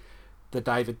been the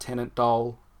David Tennant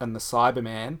doll and the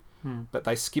Cyberman, but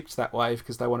they skipped that wave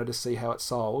because they wanted to see how it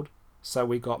sold. So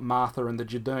we got Martha and the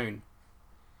Jadoon,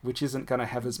 which isn't going to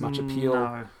have as much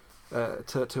appeal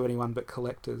to anyone but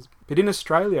collectors. But in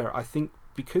Australia, I think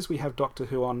because we have Doctor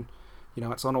Who on,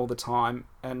 it's on all the time,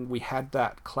 and we had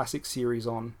that classic series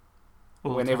on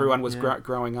when everyone was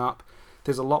growing up,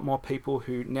 there's a lot more people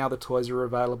who, now the toys are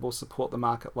available, support the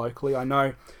market locally. I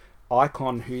know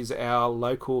Icon, who's our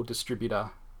local distributor,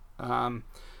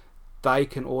 they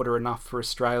can order enough for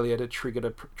Australia to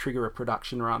trigger a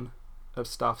production run of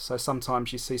stuff. So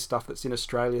sometimes you see stuff that's in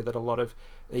Australia that a lot of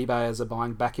eBayers are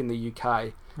buying back in the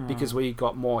UK because we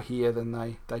got more here than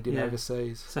they did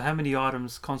overseas. So how many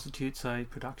items constitutes a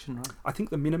production run? I think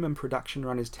the minimum production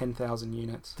run is 10,000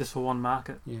 units. Just for one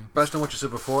market? Yeah. Based on what you said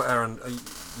before, Aaron,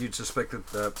 you'd suspect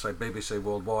that, say, BBC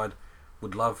Worldwide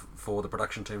would love for the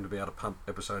production team to be able to pump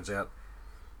episodes out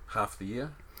half the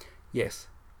year? Yes.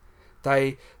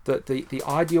 The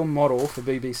ideal model for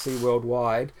BBC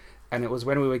Worldwide, and it was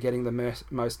when we were getting the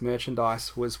most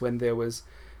merchandise, was when there was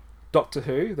Doctor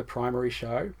Who, the primary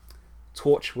show,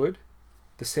 Torchwood,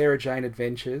 the Sarah Jane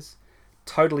Adventures,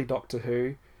 Totally Doctor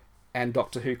Who, and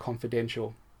Doctor Who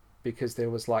Confidential, because there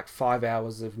was like 5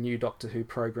 hours of new Doctor Who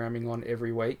programming on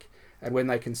every week. And when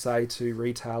they can say to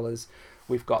retailers,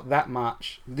 we've got that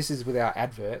much, this is without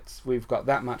adverts, we've got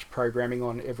that much programming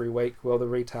on every week, well, the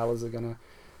retailers are going to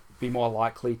be more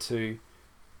likely to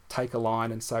take a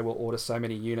line and say, we'll order so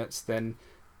many units, than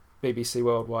BBC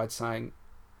Worldwide saying,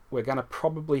 we're going to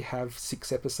probably have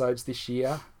 6 episodes this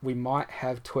year. We might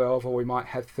have 12 or we might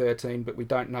have 13, but we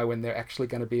don't know when they're actually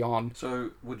going to be on.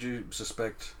 So would you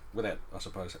suspect, without, I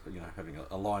suppose, having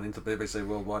a line into BBC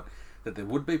Worldwide, that there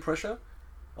would be pressure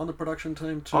on the production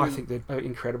team to... I think there's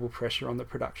incredible pressure on the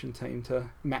production team to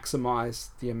maximise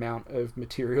the amount of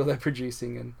material they're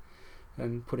producing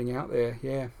and putting out there,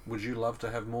 yeah. Would you love to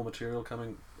have more material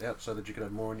coming out so that you could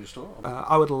have more in your store?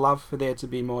 I would love for there to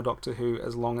be more Doctor Who,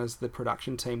 as long as the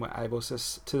production team were able to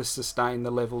sustain the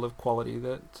level of quality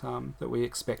that we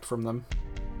expect from them.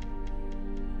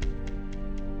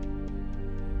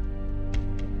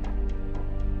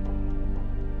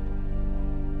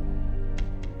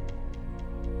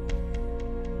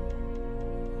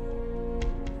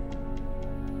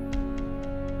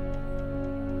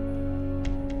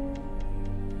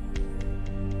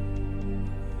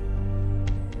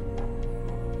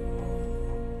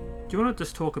 Do you want to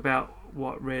just talk about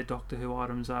what rare Doctor Who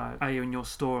items are you in your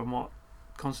store, and what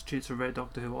constitutes a rare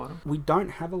Doctor Who item? We don't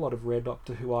have a lot of rare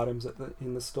Doctor Who items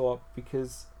in the store,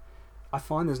 because I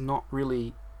find there's not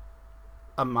really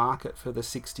a market for the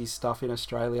 60s stuff in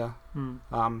Australia,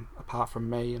 apart from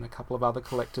me and a couple of other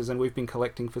collectors, and we've been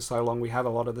collecting for so long. We have a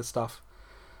lot of the stuff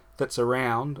that's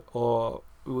around, or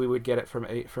we would get it from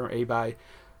eBay.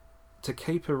 To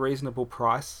keep a reasonable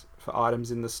price for items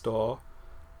in the store,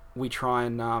 we try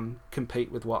and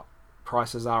compete with what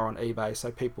prices are on eBay,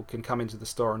 so people can come into the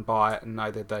store and buy it and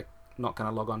know that they're not going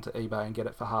to log on to eBay and get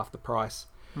it for half the price.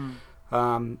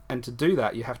 And to do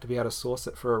that, you have to be able to source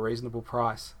it for a reasonable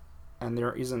price, and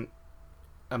there isn't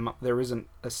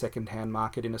a second-hand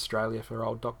market in Australia for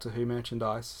old Doctor Who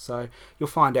merchandise. So you'll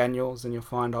find annuals and you'll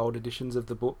find old editions of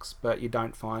the books, but you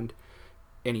don't find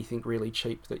anything really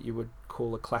cheap that you would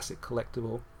call a classic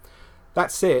collectible. That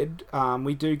said,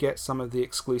 we do get some of the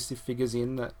exclusive figures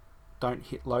in that don't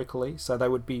hit locally, so they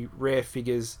would be rare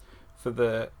figures for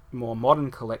the more modern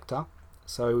collector.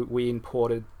 So we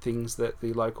imported things that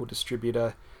the local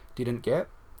distributor didn't get,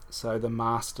 so the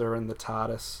Master and the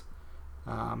TARDIS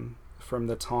from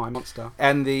the Time Monster,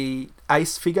 and the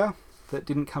Ace figure that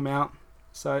didn't come out.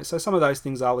 So some of those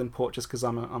things I'll import just because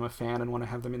I'm a fan and want to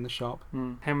have them in the shop.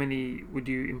 How many would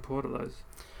you import of those?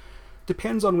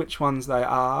 Depends on which ones they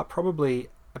are. Probably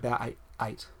about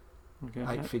eight. Okay.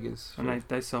 8 figures. And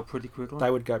they sell pretty quickly?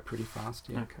 They would go pretty fast,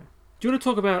 yeah. Okay. Do you want to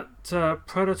talk about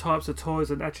prototypes of toys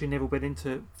that actually never went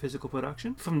into physical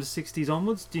production from the 60s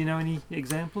onwards? Do you know any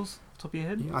examples off the top of your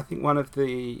head? Yeah, I think one of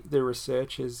the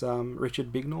researchers,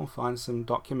 Richard Bignell, finds some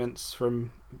documents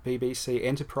from BBC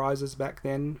Enterprises back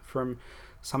then from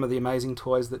some of the amazing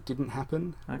toys that didn't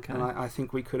happen. Okay. And I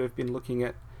think we could have been looking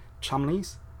at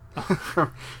Chumleys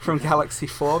from Galaxy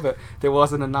 4, but there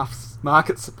wasn't enough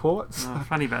market support. Oh,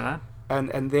 funny about that.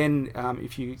 And then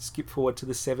if you skip forward to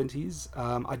the 70s,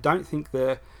 I don't think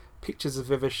the pictures have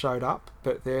ever showed up,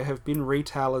 but there have been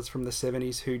retailers from the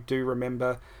 70s who do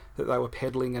remember that they were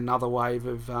peddling another wave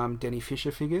of Denny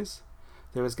Fisher figures.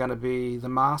 There was going to be the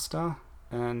Master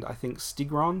and I think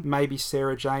Stigron, maybe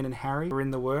Sarah Jane and Harry were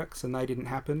in the works, and they didn't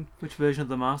happen. Which version of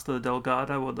the Master, the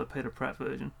Delgado or the Peter Pratt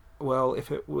version? Well,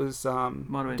 if it was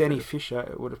Denny Fisher,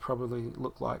 it would have probably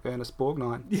looked like Ernest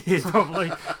Borgnine. Yeah, probably.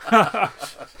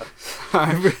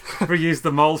 Reused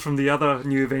the mould from the other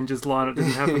New Avengers line. It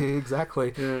didn't happen.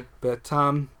 Exactly. Yeah. But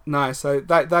no, so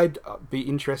they'd be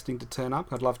interesting to turn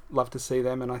up. I'd love to see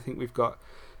them, and I think we've got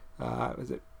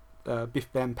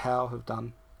Biff Bam Pow have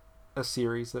done a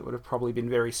series that would have probably been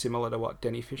very similar to what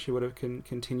Denny Fisher would have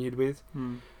continued with.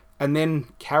 And then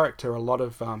character, a lot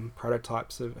of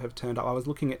prototypes have turned up. I was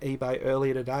looking at eBay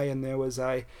earlier today, and there was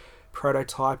a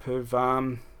prototype of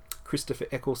Christopher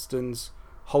Eccleston's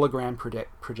hologram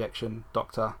projection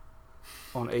Doctor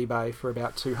on eBay for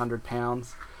about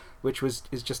 £200. which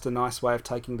is just a nice way of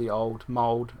taking the old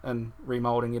mould and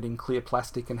remoulding it in clear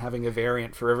plastic and having a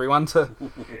variant for everyone to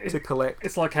collect.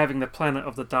 It's like having the Planet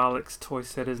of the Daleks toy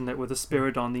set, isn't it, with the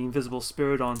Spiridon, the invisible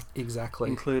Spiridon Exactly.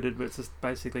 included, but it's just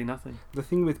basically nothing. The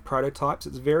thing with prototypes,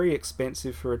 it's very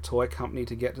expensive for a toy company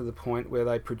to get to the point where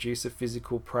they produce a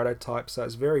physical prototype, so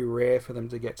it's very rare for them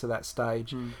to get to that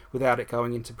stage without it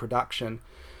going into production.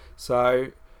 So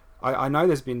I know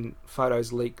there's been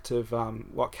photos leaked of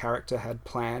what character had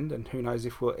planned, and who knows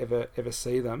if we'll ever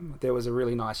see them. There was a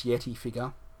really nice Yeti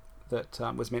figure that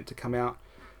was meant to come out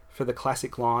for the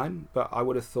classic line, but I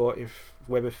would have thought if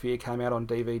Web of Fear came out on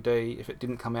DVD, if it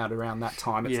didn't come out around that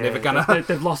time, it's never gonna.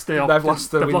 They've lost their. They've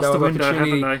lost the window of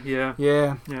opportunity, haven't they?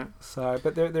 Yeah. Yeah. So,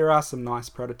 but there are some nice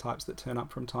prototypes that turn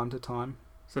up from time to time.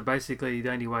 So basically,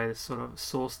 the only way to sort of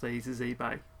source these is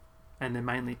eBay, and they're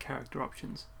mainly character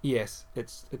options. Yes,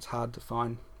 it's hard to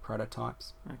find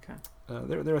prototypes. Okay.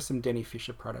 There are some Denny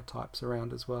Fisher prototypes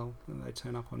around as well, and they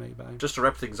turn up on eBay. Just to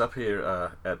wrap things up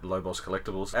here at Low Boss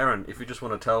Collectibles, Aaron, if you just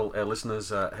want to tell our listeners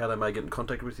how they may get in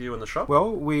contact with you in the shop.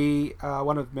 Well, we are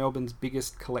one of Melbourne's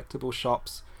biggest collectible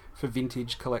shops for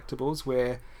vintage collectibles.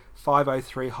 We're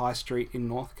 503 High Street in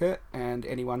Northcote, and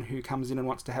anyone who comes in and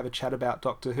wants to have a chat about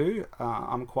Doctor Who,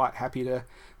 I'm quite happy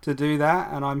to do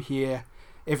that, and I'm here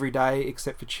every day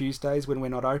except for Tuesdays when we're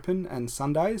not open, and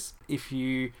Sundays. If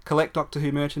you collect Doctor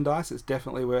Who merchandise, it's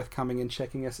definitely worth coming and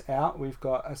checking us out. We've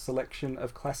got a selection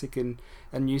of classic and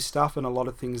new stuff, and a lot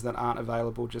of things that aren't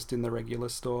available just in the regular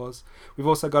stores. We've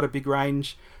also got a big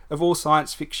range of all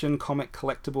science fiction, comic,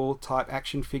 collectible type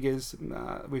action figures.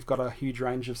 We've got a huge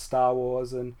range of Star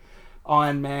Wars and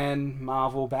Iron Man,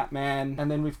 Marvel, Batman,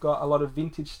 and then we've got a lot of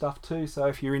vintage stuff too. So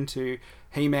if you're into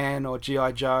He-Man or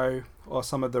G.I. Joe, or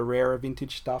some of the rarer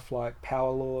vintage stuff like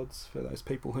Power Lords, for those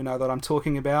people who know that I'm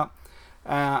talking about,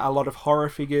 a lot of horror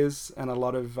figures, and a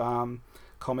lot of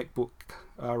comic book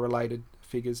related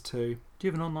figures too. Do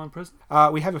you have an online presence?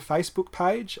 We have a Facebook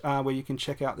page where you can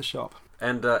check out the shop.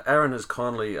 And Aaron has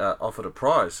kindly offered a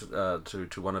prize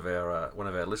to one of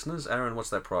our listeners. Aaron, what's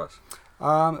that prize?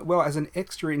 Well, as an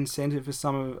extra incentive for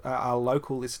some of our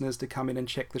local listeners to come in and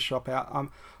check the shop out,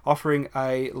 I'm offering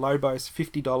a Lobos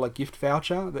 $50 gift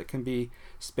voucher that can be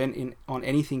spent on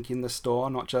anything in the store,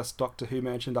 not just Doctor Who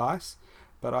merchandise.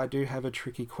 But I do have a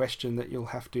tricky question that you'll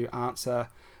have to answer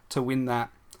to win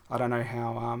that. I don't know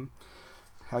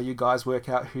how you guys work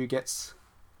out who gets.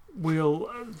 We'll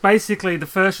basically, the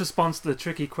first response to the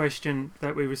tricky question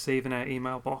that we receive in our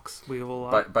email box, we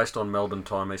will based on Melbourne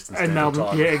time, Eastern Standard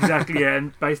Time. Yeah, exactly. Yeah,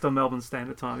 and based on Melbourne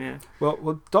Standard Time. Yeah.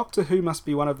 Well, Doctor Who must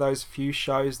be one of those few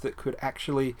shows that could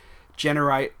actually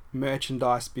generate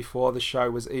merchandise before the show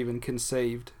was even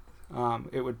conceived.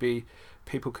 It would be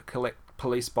people could collect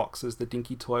police boxes, the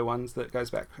dinky toy ones that goes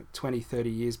back 20, 30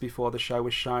 years before the show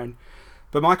was shown.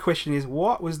 But my question is,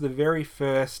 what was the very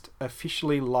first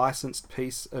officially licensed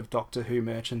piece of Doctor Who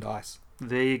merchandise?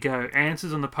 There you go.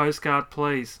 Answers on the postcard,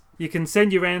 please. You can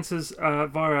send your answers via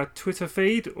our Twitter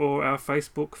feed or our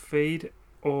Facebook feed,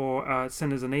 or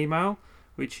send us an email,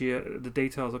 which the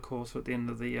details, of course, are at the end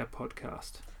of the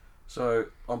podcast. So,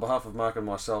 on behalf of Mark and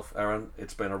myself, Aaron,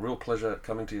 it's been a real pleasure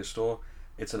coming to your store.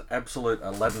 It's an absolute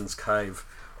Aladdin's cave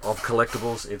of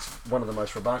collectibles. It's one of the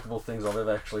most remarkable things I've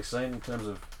ever actually seen in terms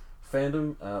of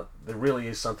fandom. There really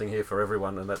is something here for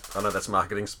everyone, and that, I know that's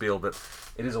marketing spiel, but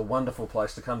it is a wonderful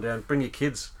place to come down. Bring your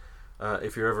kids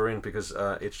if you're ever in, because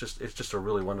it's just a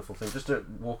really wonderful thing. Just to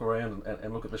walk around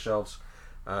and look at the shelves.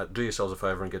 Do yourselves a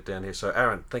favour and get down here. So,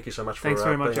 Aaron, thank you so much for being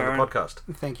on the podcast.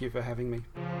 Thank you for having me.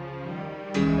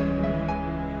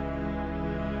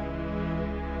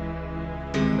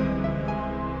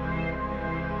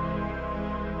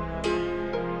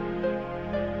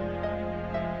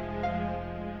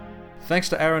 Thanks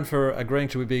to Aaron for agreeing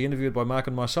to be interviewed by Mark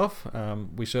and myself.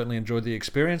 We certainly enjoyed the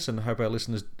experience and hope our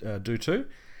listeners do too.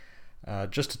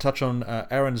 Just to touch on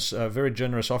Aaron's very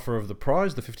generous offer of the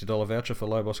prize, the $50 voucher for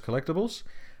Low Boss Collectibles.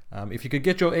 If you could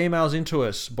get your emails into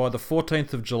us by the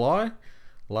 14th of July,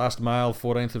 last mail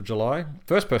 14th of July,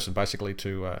 first person basically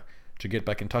to get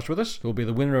back in touch with us will be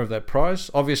the winner of that prize.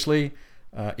 Obviously,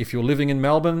 if you're living in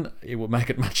Melbourne, it will make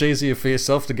it much easier for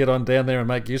yourself to get on down there and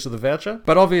make use of the voucher.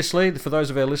 But obviously, for those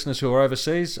of our listeners who are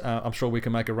overseas, I'm sure we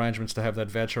can make arrangements to have that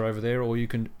voucher over there, or you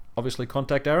can obviously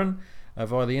contact Aaron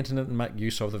via the internet and make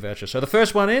use of the voucher. So the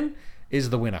first one in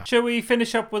is the winner. Shall we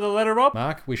finish up with a letter, Rob?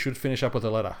 Mark, we should finish up with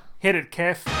a letter. Hit it,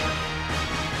 Kev.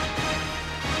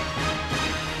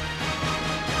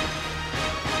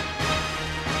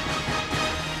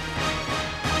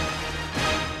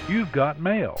 You've got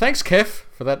mail. Thanks, Kev,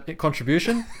 for that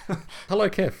contribution. Hello,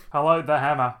 Kev. Hello, the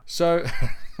hammer. So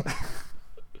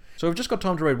So we've just got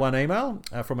time to read one email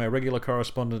from our regular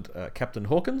correspondent, Captain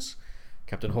Hawkins.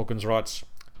 Captain Hawkins writes,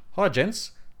 "Hi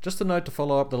gents, just a note to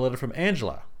follow up the letter from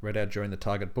Angela, read out during the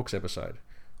Target Books episode,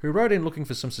 who wrote in looking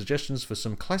for some suggestions for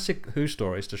some classic Who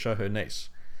stories to show her niece.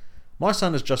 My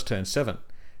son has just turned 7.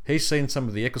 He's seen some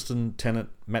of the Eccleston, Tennant,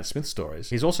 Matt Smith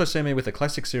stories. He's also seen me with the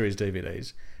classic series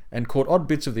DVDs and caught odd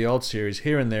bits of the old series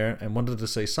here and there and wanted to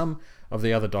see some of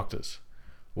the other Doctors.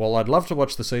 While I'd love to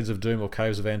watch The Seeds of Doom or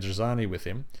Caves of Androzani with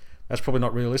him, that's probably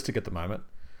not realistic at the moment,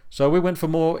 so we went for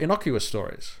more innocuous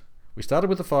stories. We started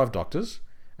with the 5 Doctors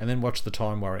and then watched The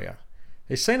Time Warrior.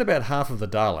 He's seen about half of the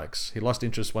Daleks. He lost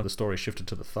interest when the story shifted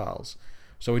to the Thals,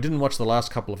 so we didn't watch the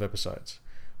last couple of episodes.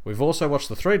 We've also watched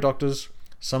the 3 Doctors,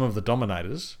 some of the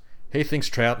Dominators. He thinks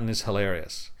Troughton is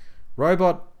hilarious.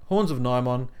 Robot, Horns of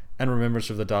Nymon, and Remembrance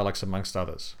of the Daleks, amongst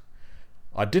others.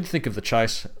 I did think of The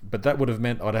Chase, but that would have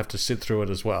meant I'd have to sit through it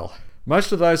as well.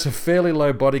 Most of those have fairly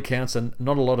low body counts and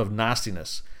not a lot of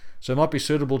nastiness, so it might be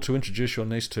suitable to introduce your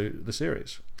niece to the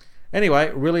series.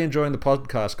 Anyway, really enjoying the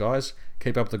podcast, guys.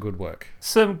 Keep up the good work."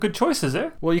 Some good choices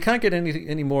there. Well, you can't get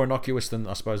any more innocuous than,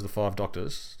 I suppose, the 5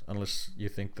 Doctors, unless you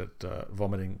think that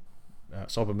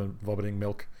Soberman vomiting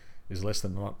milk is less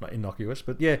than innocuous.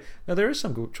 But yeah, no, there is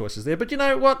some good choices there. But you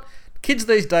know what? Kids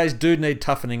these days do need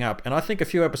toughening up, and I think a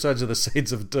few episodes of The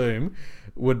Seeds of Doom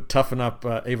would toughen up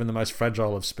even the most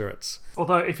fragile of spirits.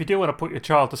 Although, if you do want to put your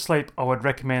child to sleep, I would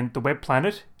recommend The Web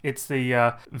Planet. It's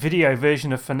the video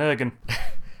version of Finnegan.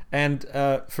 And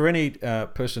for any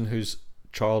person whose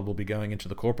child will be going into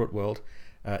the corporate world,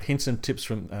 hints and tips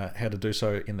from how to do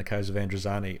so in the Caves of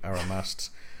Androzani are a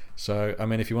must. So, I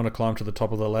mean, if you want to climb to the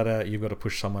top of the ladder, you've got to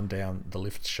push someone down the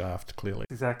lift shaft, clearly.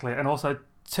 Exactly. And also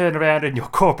turn around in your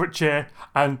corporate chair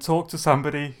and talk to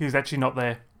somebody who's actually not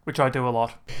there, which I do a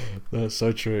lot. That's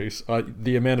so true.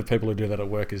 The amount of people who do that at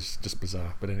work is just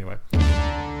bizarre. But anyway.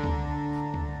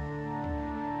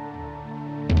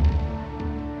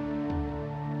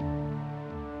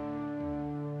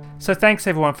 So thanks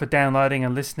everyone for downloading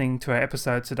and listening to our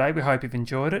episode today. We hope you've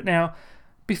enjoyed it. Now,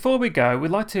 before we go,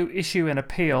 we'd like to issue an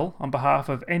appeal on behalf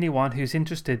of anyone who's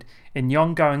interested in the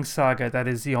ongoing saga that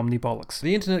is the Omnibollocks.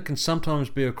 The internet can sometimes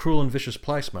be a cruel and vicious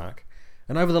place, Mark.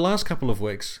 And over the last couple of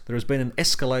weeks, there has been an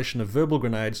escalation of verbal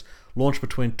grenades launched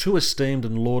between 2 esteemed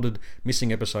and lauded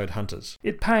missing episode hunters.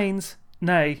 It pains,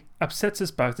 nay, upsets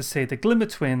us both to see the Glimmer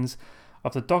twins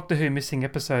of the Doctor Who missing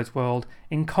episodes world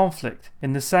in conflict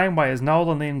in the same way as Noel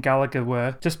and Liam Gallagher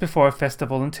were just before a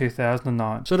festival in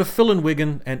 2009. So to Phil in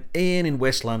Wigan and Ian in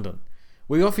West London,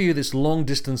 we offer you this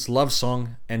long-distance love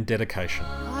song and dedication.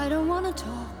 I don't want to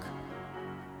talk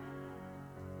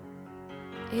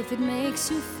if it makes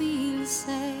you feel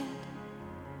sad,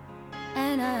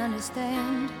 and I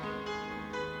understand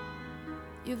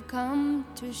you've come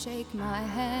to shake my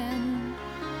hand.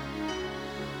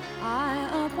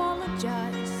 I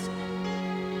apologize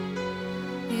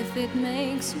if it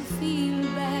makes you feel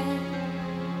bad,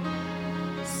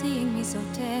 seeing me so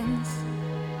tense,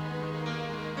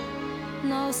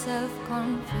 no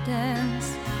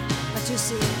self-confidence. But you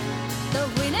see, the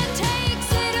winner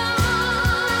takes it all.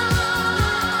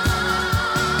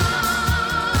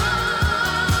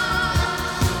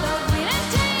 The winner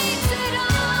takes it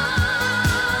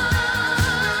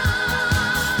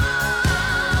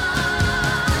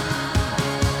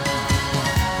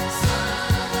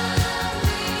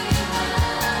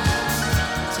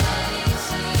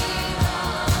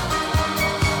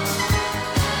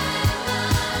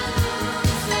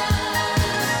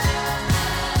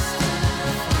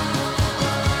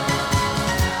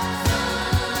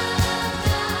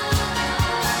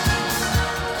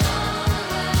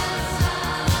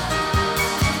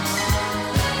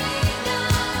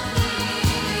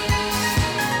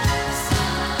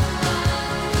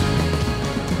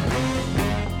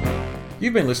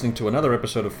You've been listening to another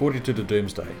episode of 42 to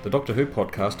Doomsday, the Doctor Who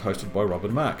podcast hosted by Rob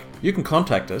and Mark. You can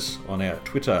contact us on our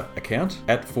Twitter account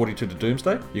at 42 to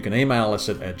Doomsday. You can email us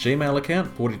at our Gmail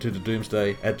account,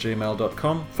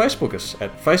 42todoomsday@gmail.com. Facebook us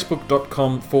at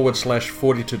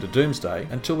facebook.com/42 to Doomsday.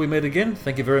 Until we meet again,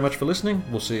 thank you very much for listening.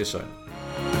 We'll see you soon.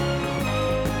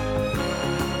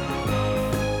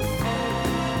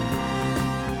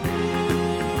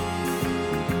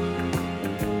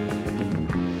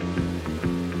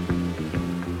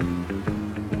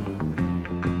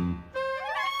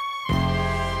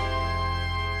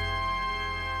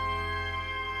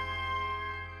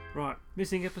 Right,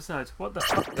 missing episodes. What the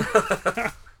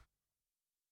fuck?